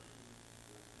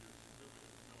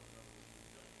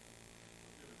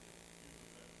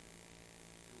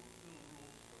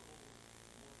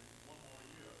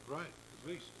 Right, at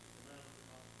least.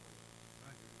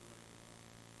 Right.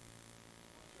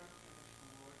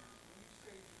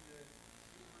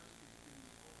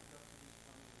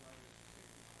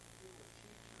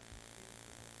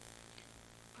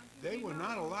 They were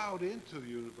not allowed into the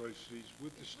universities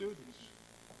with the students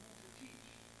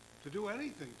to do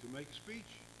anything, to make a speech.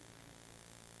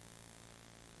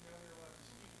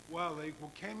 Well, they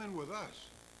came in with us.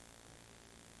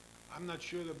 I'm not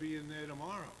sure they'll be in there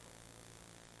tomorrow.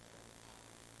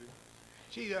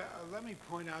 See, let me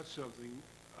point out something.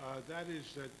 That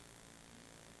is that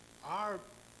our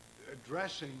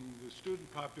addressing the student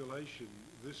population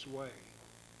this way,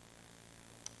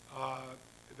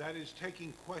 that is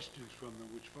taking questions from them,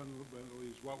 which fundamentally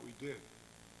is what we did.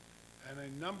 And a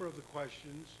number of the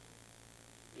questions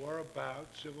were about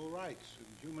civil rights and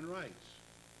human rights.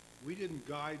 We didn't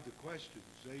guide the questions.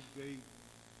 It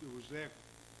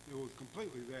was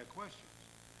completely their questions.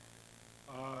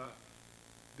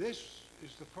 This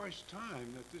is the first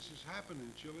time that this has happened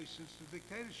in Chile since the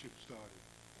dictatorship started.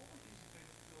 What were these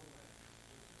things filled with?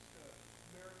 Was this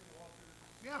American authors?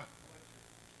 Yeah.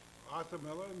 Arthur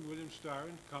Miller and William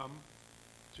Styron come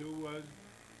to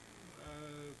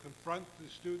confront the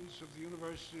students of the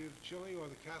University of Chile or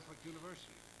the Catholic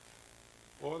University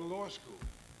or the law school,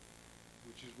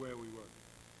 which is where we were.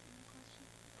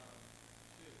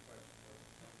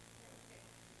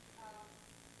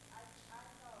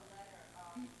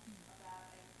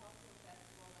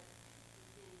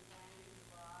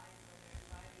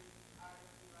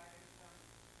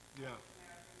 Yeah.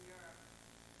 American Europe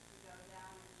to go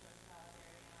down into the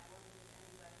solidarity, and I wondered if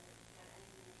anybody had said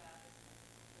anything about this, and if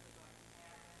it's really going to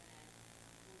happen, and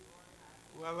who's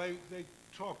organizing. Well, they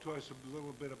talked to us a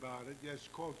little bit about it. Yes, it's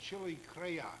called Chile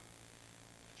Crea.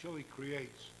 Chile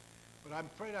creates. But I'm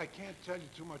afraid I can't tell you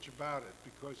too much about it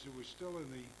because it was still in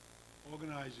the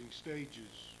organizing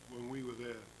stages when we were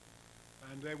there.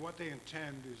 And what they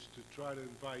intend is to try to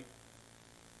invite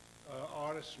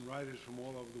artists and writers from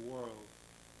all over the world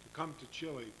to come to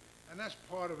Chile. And that's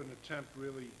part of an attempt,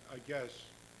 really, I guess,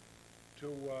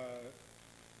 to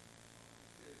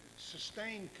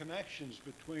sustain connections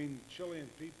between Chilean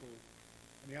people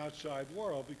and the outside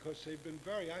world because they've been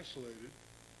very isolated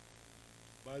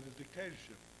by the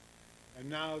dictatorship. And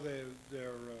now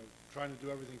they're trying to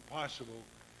do everything possible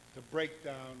to break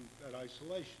down that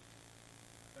isolation.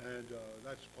 And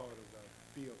that's part of that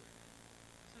feeling.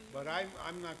 But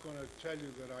I'm not going to tell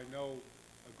you that I know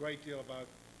a great deal about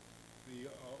the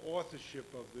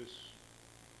authorship of this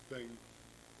thing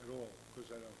at all,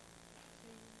 because I don't.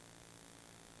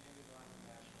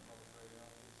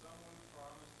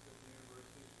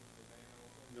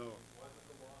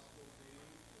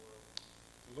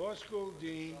 law school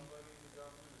dean, Somebody in the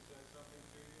government has said something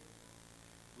to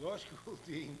you? law school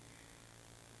dean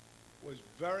was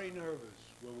very nervous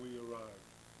when we arrived.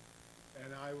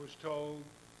 And I was told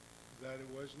that it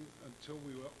wasn't until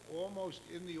we were almost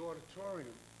in the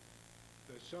auditorium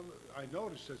that I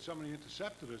noticed that somebody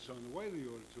intercepted us on the way to the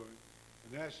auditorium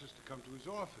and asked us to come to his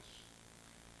office.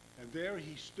 And there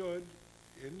he stood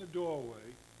in the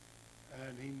doorway,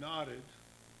 and he nodded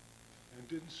and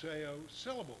didn't say a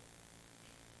syllable.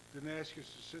 Didn't ask us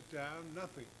to sit down,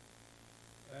 nothing.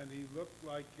 And he looked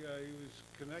like he was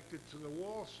connected to the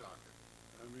wall socket.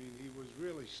 I mean, he was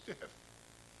really stiff.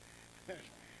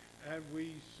 And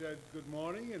we said good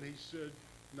morning, and he said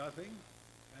nothing.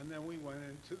 And then we went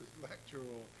into the lecture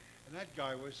hall. And that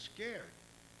guy was scared.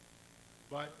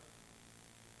 But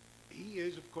he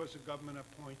is, of course, a government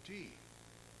appointee.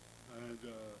 And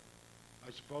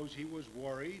I suppose he was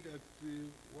worried at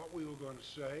what we were going to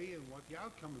say and what the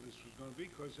outcome of this was going to be,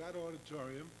 because that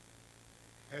auditorium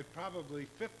had probably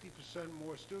 50%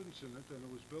 more students in it than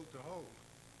it was built to hold.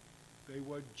 They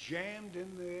were jammed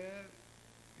in there.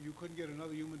 You couldn't get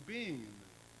another human being in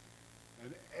there.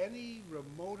 And any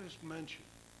remotest mention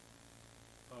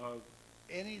of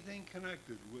anything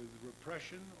connected with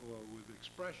repression or with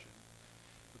expression,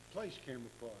 the place came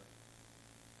apart.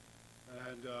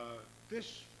 And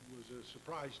this was a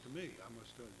surprise to me, I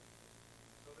must tell you.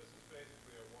 So this is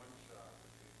basically a one-shot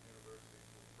that the universities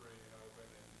will free and open,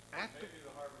 and maybe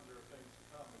the harbinger of things to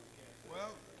come, but we can't say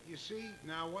Well, anything. you see,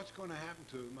 now what's going to happen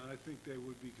to them, and I think they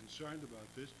would be concerned about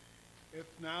this, if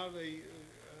now they,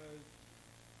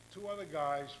 two other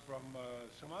guys from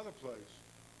some other place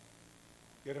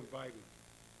get invited,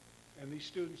 and these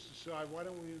students decide, why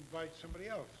don't we invite somebody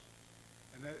else?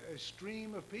 And a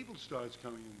stream of people starts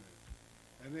coming in there.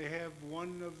 And they have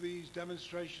one of these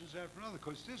demonstrations after another,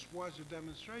 because this was a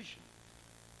demonstration,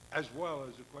 as well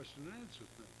as a question and answer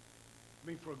thing. I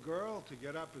mean, for a girl to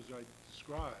get up, as I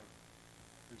described,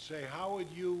 and say,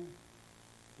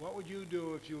 what would you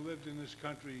do if you lived in this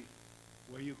country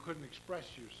where you couldn't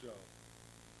express yourself?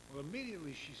 Well,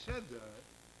 immediately she said that,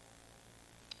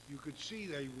 you could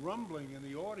see a rumbling in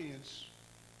the audience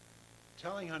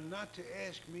telling her not to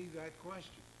ask me that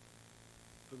question.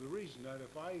 For the reason that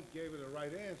if I gave her the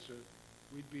right answer,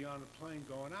 we'd be on a plane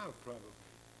going out probably.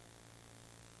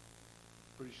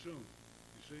 Pretty soon,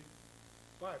 you see?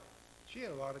 But she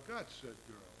had a lot of guts, that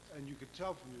girl. And you could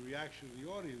tell from the reaction of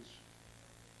the audience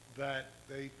that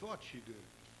they thought she did.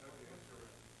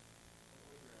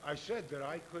 I said that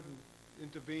I couldn't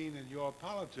intervene in your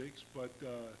politics, but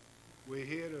we're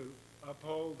here to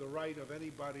uphold the right of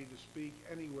anybody to speak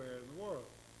anywhere in the world.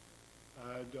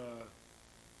 And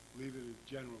leave it as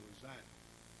general as that.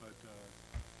 But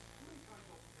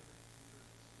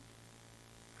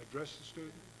address the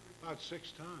student about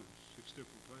 6 times, 6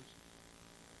 different places.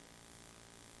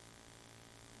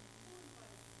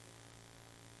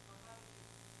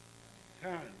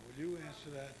 Karen, will you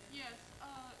answer that? Yes,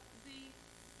 the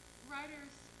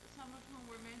writers, some of whom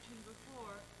were mentioned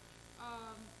before,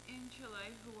 in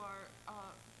Chile, who are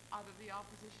either the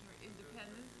opposition or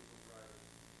independent.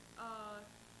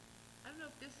 I don't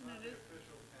know if dissonant is.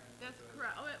 That's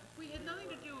correct. Oh, we had nothing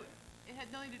to do. It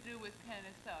had nothing to do with Penn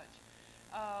as such.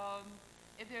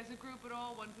 If there's a group at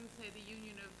all, one could say the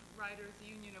Union of Writers, the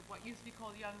Union of what used to be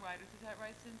called Young Writers. Is that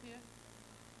right, Cynthia?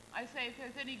 I say if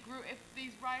there's any group, if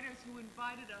these writers who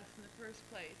invited us in the first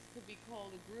place could be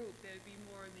called a group, they'd be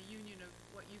more in the union of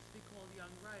what used to be called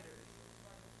Young Writers.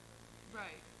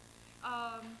 Right.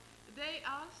 They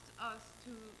asked us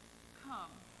to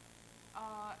come,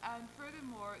 and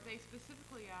furthermore, they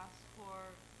specifically asked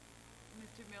for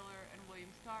Mr. Miller and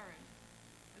William Styron.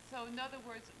 So in other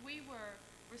words, we were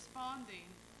responding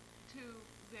to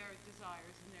their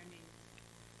desires and their needs.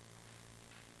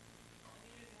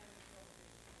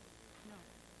 No.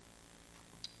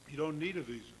 You don't need a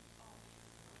visa.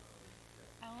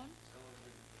 Alan?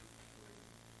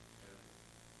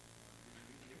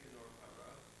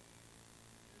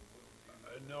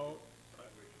 No,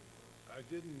 I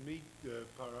didn't meet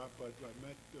Parra, but I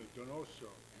met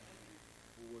Donoso,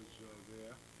 who was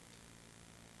there.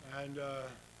 And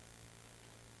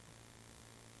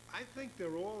I think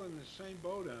they're all in the same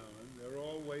boat, Alan. They're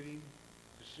all waiting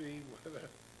to see whether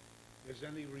there's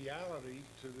any reality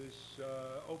to this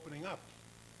opening up.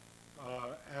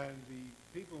 And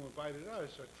the people who invited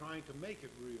us are trying to make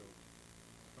it real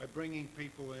by bringing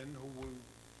people in who will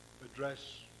address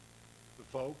the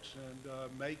folks and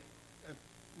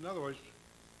in other words,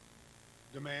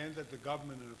 demand that the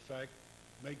government, in effect,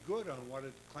 make good on what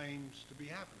it claims to be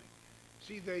happening.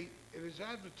 See, it is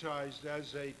advertised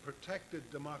as a protected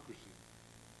democracy.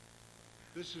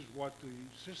 This is what the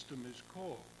system is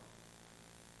called.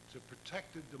 It's a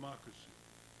protected democracy.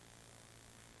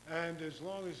 And as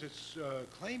long as it's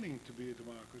claiming to be a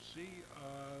democracy,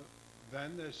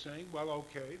 then they're saying, well,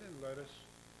 okay, then let us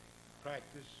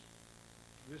practice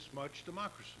this much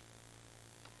democracy.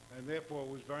 And therefore, it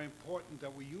was very important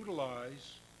that we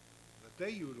utilize, that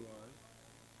they utilize,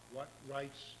 what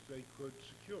rights they could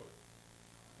secure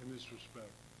in this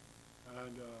respect.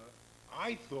 And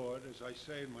I thought, as I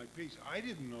say in my piece, I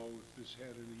didn't know if this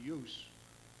had any use,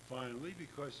 finally,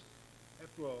 because,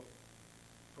 after all,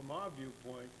 from our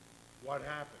viewpoint, what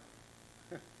happened?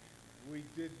 We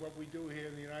did what we do here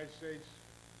in the United States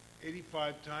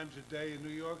 85 times a day in New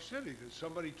York City. There's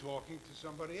somebody talking to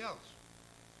somebody else,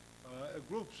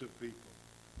 groups of people.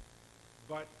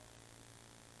 But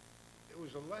it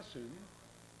was a lesson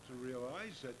to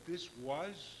realize that this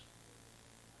was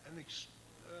an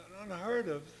unheard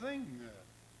of thing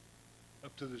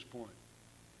up to this point.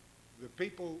 The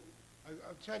people,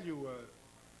 I'll tell you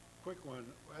a quick one.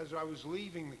 As I was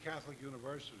leaving the Catholic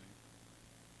University,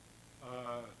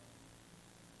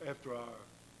 after our,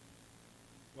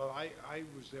 well, I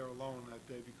was there alone that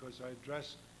day because I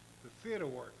addressed the theater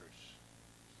workers.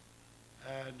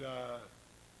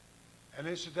 And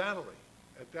incidentally,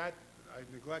 at that, I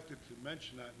neglected to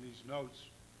mention that in these notes,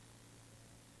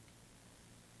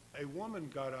 a woman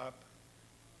got up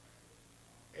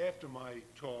after my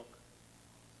talk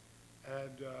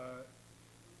and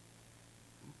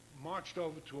marched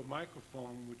over to a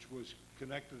microphone which was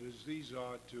connected, as these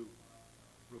are, to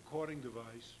recording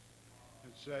device,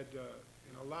 and said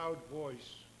in a loud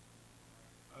voice,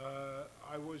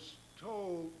 I was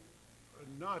told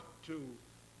not to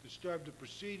disturb the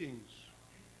proceedings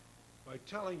by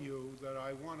telling you that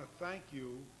I want to thank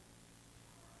you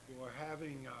for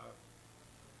having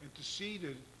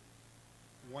interceded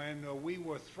when we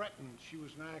were threatened. She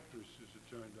was an actress, as it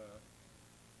turned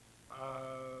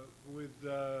out, with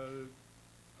the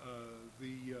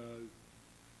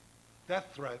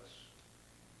death threats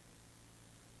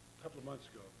a couple of months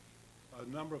ago. A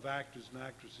number of actors and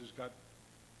actresses got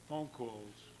phone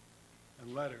calls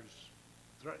and letters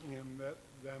threatening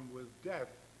them with death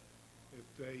if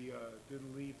they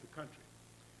didn't leave the country.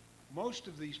 Most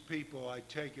of these people, I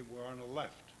take it, were on the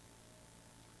left.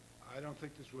 I don't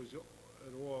think this was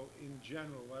at all, in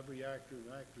general, every actor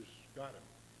and actress got it.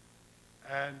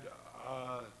 And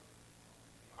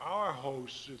our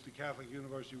hosts at the Catholic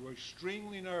University were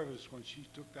extremely nervous when she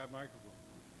took that microphone.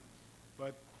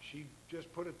 But she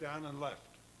just put it down and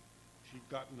left. She'd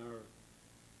gotten her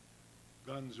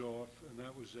guns off, and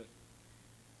that was it.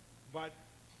 But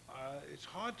it's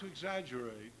hard to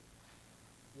exaggerate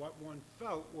what one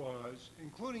felt was,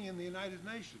 including in the United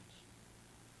Nations,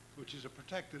 which is a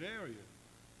protected area.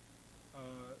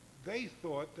 They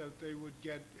thought that they would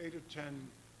get 8 or 10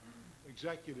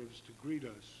 executives to greet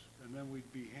us, and then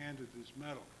we'd be handed this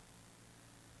medal.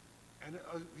 And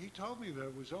he told me that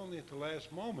it was only at the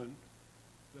last moment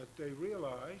that they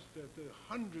realized that the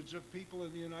hundreds of people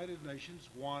in the United Nations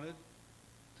wanted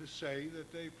to say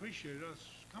that they appreciated us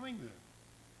coming there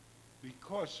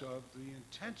because of the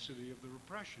intensity of the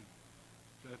repression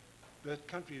that that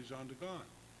country has undergone.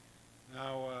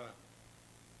 Now,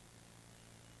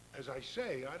 as I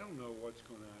say, I don't know what's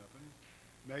going to happen.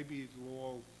 Maybe it will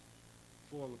all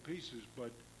fall to pieces,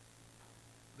 but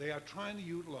they are trying to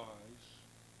utilize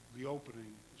the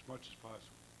opening as much as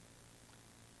possible.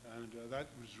 And that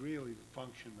was really the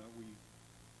function that we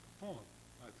performed,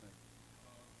 I think.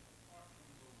 Apart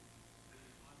from the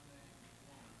unnamed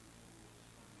woman who was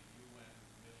from the UN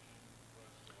mission,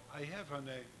 first of all, I have her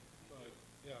name,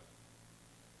 yeah.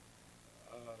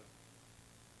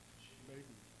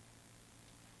 Maybe.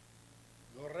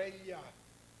 Lorella.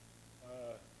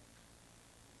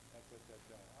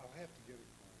 I'll have to get it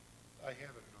for you. I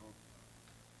have it at home.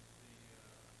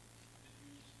 did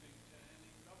you speak to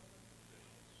any government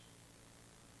officials?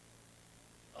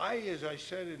 As I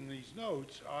said in these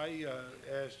notes, I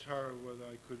asked her whether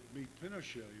I could meet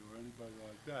Pinochet or anybody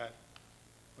like that.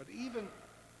 But even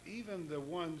the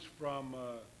ones from,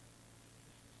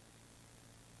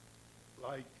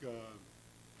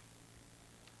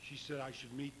 she said I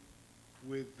should meet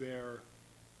with their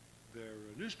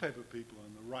newspaper people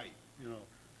on the right, you know.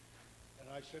 And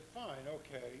I said, fine,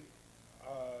 okay.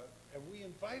 And we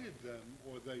invited them,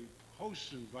 or the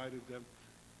hosts invited them,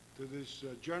 to this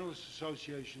Journalists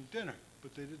Association dinner,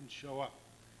 but they didn't show up.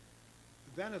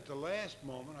 Then at the last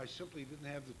moment, I simply didn't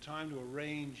have the time to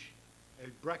arrange a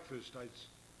breakfast. It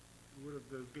would have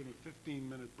been a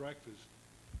 15-minute breakfast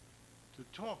to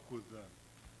talk with them.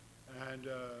 And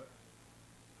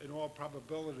in all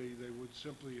probability, they would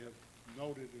simply have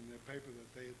noted in their paper that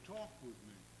they had talked with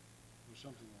me, or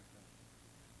something like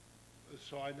that.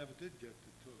 So I never did get to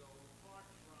talk. So apart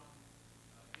from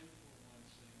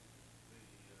influencing the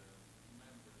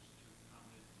members to come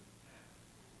into town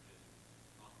who had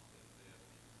not been there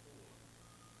before,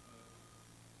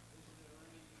 is there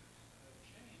any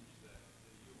change that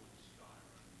you and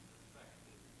Styron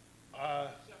effected,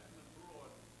 except in the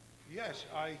broad? Yes,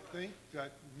 I think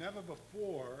that never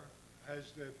before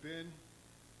has there been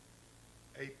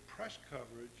a press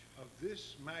coverage of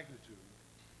this magnitude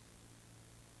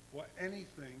or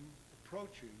anything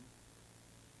approaching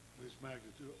this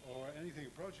magnitude or anything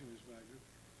approaching this magnitude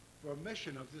for a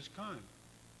mission of this kind,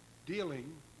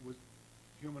 dealing with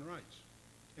human rights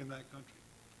in that country.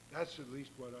 That's at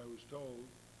least what I was told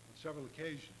on several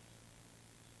occasions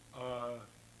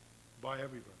by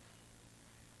everybody.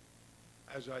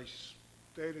 As I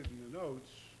stated in the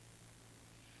notes,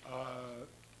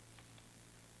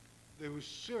 it was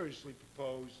seriously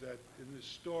proposed that in this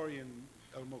story in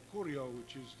El Mercurio,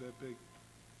 which is their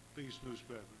biggest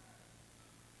newspaper,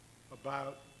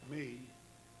 about me,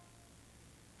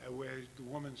 where the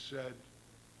woman said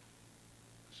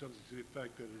something to the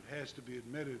effect that it has to be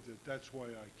admitted that that's why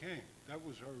I came. That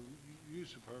was her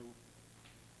use of her,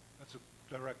 that's a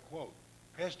direct quote.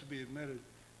 Has to be admitted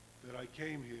that I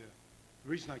came here.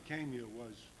 The reason I came here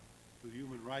was the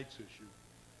human rights issue.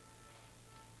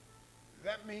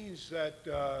 That means that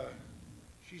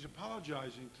she's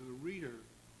apologizing to the reader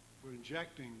for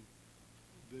injecting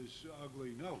this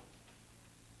ugly note.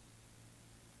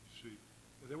 See,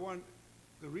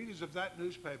 the readers of that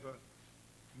newspaper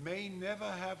may never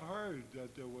have heard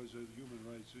that there was a human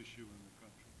rights issue in the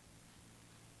country.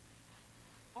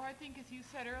 Or I think, as you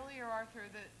said earlier, Arthur,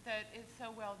 that it's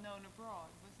so well known abroad.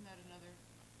 Wasn't that another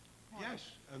point?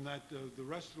 Yes, and that the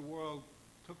rest of the world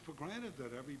took for granted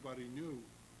that everybody knew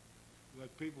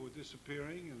that people were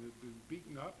disappearing and had been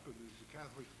beaten up, and as the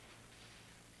Catholic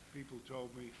people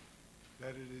told me,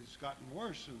 that it has gotten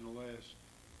worse in the last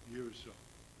year or so.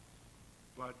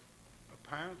 But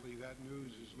apparently that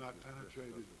news is not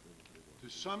penetrated to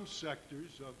some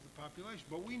sectors of the population.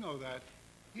 But we know that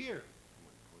here,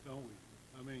 don't we?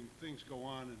 I mean, things go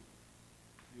on and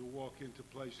you walk into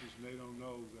places and they don't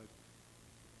know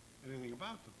anything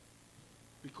about them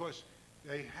because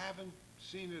they haven't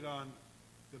seen it on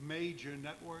the major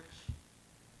networks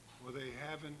or they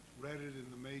haven't read it in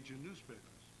the major newspapers.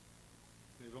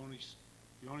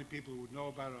 The only people who would know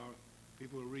about it are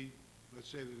people who read, let's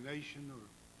say, The Nation or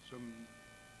some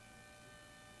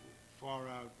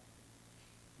far-out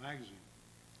magazine.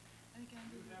 And again,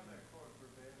 You have that quote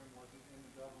verbatim, was it in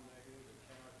the double negative, it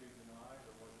cannot be denied,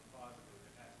 or was it positive,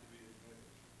 it has to be admitted?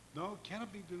 No, it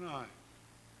cannot be denied.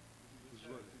 You just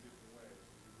said it two different ways.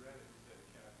 You read it and said it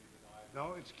cannot be denied.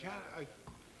 No, it's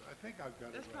I think I've got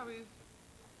that's it right. probably.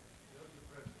 Those are the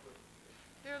press clips.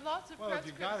 There are lots of Well, press if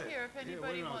you got clips it, here if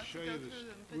anybody I'll wants show to go you this, through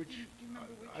them. But which do you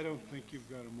remember which I don't one think it you've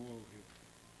got them all here.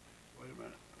 Wait a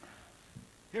minute.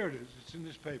 Here it is. It's in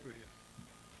this paper here. is?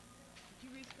 Did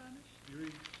you read Spanish? You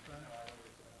read Spanish?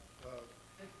 Well,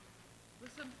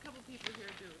 some couple people here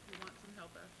do. If you want some help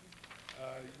after.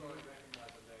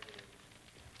 Recognize the negative.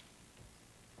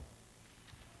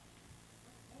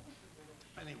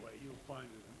 Anyway, you'll find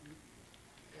it. You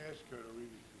ask her to read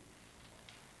it to you.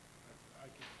 I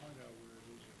can find out where it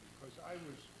is because I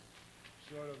was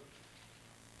sort of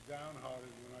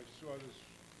downhearted when I saw this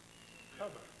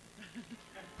cover.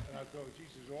 And I thought,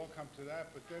 Jesus, all come to that.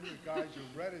 But then the guys who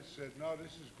read it said, no,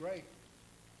 this is great.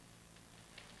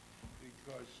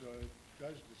 Because it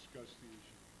does discuss the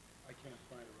issue. I can't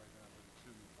find it right now, but it's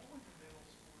in there. What was the medal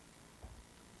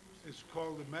scored? It's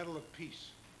called the Medal of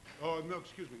Peace. Oh, no,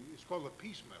 excuse me. It's called the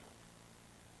Peace Medal.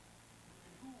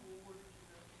 And who awarded you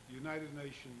that? The United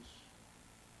Nations,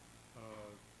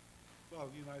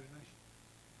 the United Nations.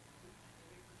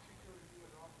 Any particular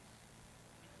U.S. office?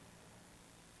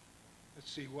 Let's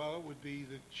see, well, it would be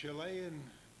the Chilean,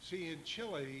 see, in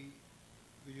Chile,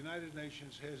 the United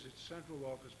Nations has its central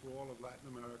office for all of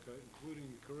Latin America, including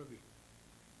the Caribbean.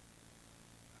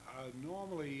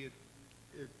 Normally,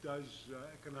 it does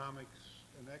economics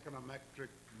and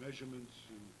econometric measurements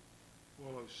and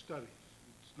all those studies.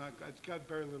 It's got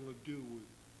very little to do with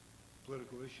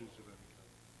political issues of any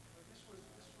kind. These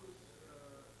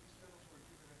medals were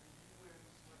given at the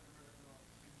UN's Latin American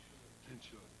office in Chile. In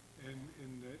Chile.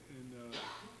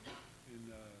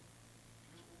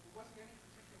 Wasn't any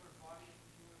particular body at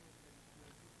the UN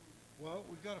that Well,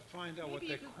 we've got to find out what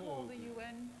Maybe you they're could call called. the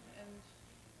UN and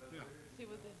Yeah. see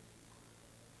what the.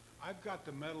 I've got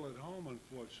the medal at home,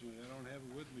 unfortunately. I don't have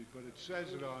it with me, but it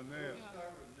says it on there.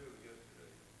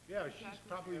 Yeah. Yeah, she's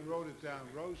probably wrote it down.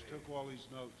 Rose took all these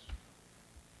notes.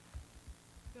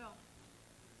 Bill.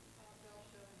 Bill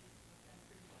Shevin, and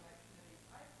Freedom Right Committee.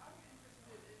 I'm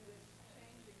interested in this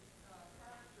changing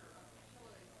character of the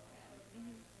Chile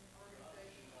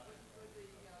organization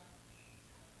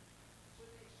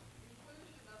with the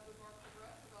inclusion of the more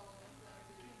progressive elements and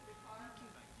the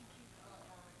retirement or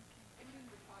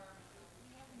imminent retirement of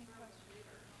conservative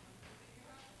leaders.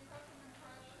 Do you have some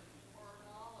impression or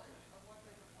knowledge of what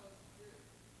they propose to do,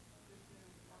 this new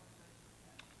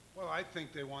organization? Well, I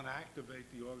think they want to activate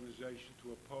the organization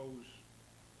to oppose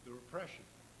the repression.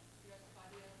 Do you have some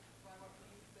idea by what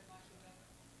means they might do that?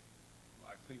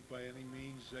 I think by any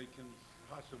means they can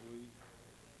possibly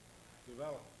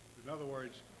develop. In other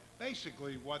words,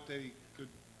 basically what they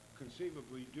could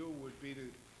conceivably do would be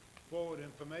to forward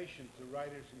information to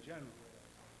writers in general,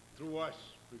 through us,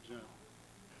 for example.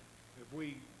 If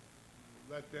we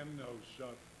let them know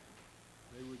stuff,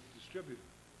 they would distribute it.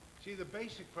 See, the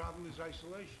basic problem is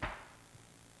isolation.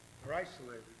 We're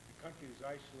isolated. The country is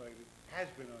isolated, has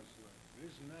been isolated. It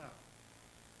isn't now.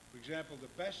 For example, the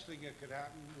best thing that could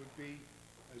happen would be,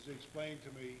 as they explained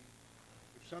to me,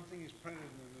 if something is printed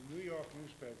in the New York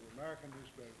newspaper, American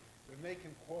newspaper, then they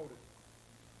can quote it.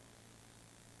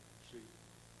 See,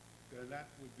 then that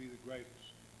would be the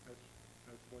greatest.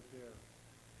 That's what they're.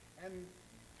 And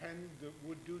Penn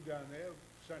would do down there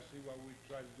essentially what we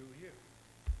try to do here,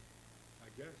 I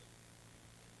guess.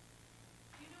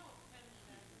 Do you know if Penn is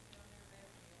active down there back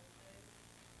in the old days?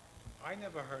 I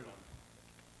never heard of it.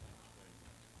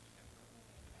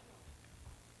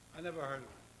 I never heard of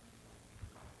it.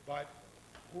 But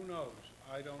who knows?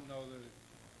 I don't know that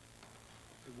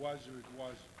it was or it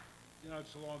wasn't. You know,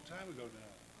 it's a long time ago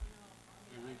now. I know.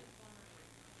 I mean, I just wondered if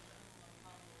someone like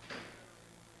Pablo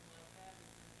or anything like that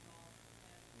is involved in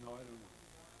Penn. No, I don't know.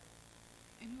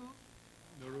 In who?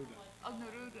 Neruda. Oh,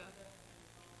 Neruda.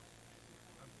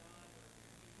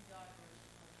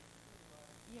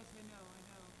 Yes, I know.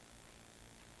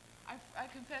 I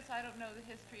confess I don't know the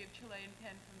history of Chilean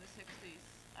pen from the 60s.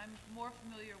 I'm more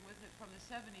familiar with it from the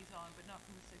 70s on, but not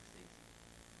from the 60s.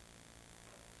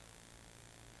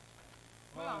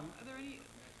 Well, are there any?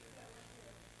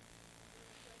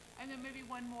 And then maybe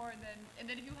one more, and then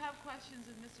if you have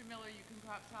questions of Mr. Miller, you can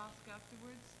perhaps ask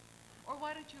afterwards. Or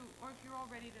why don't you? Or if you're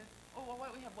all ready to? Oh, well, why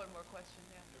don't we have one more question?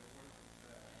 Yeah.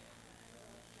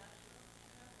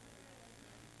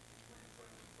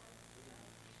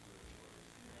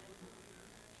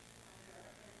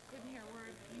 Couldn't hear a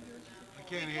word. Can you hear what she said? I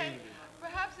can't hear you.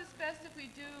 Perhaps it's best if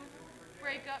we do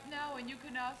break up now and you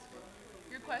can ask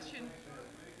your question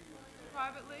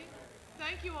privately.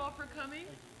 Thank you all for coming.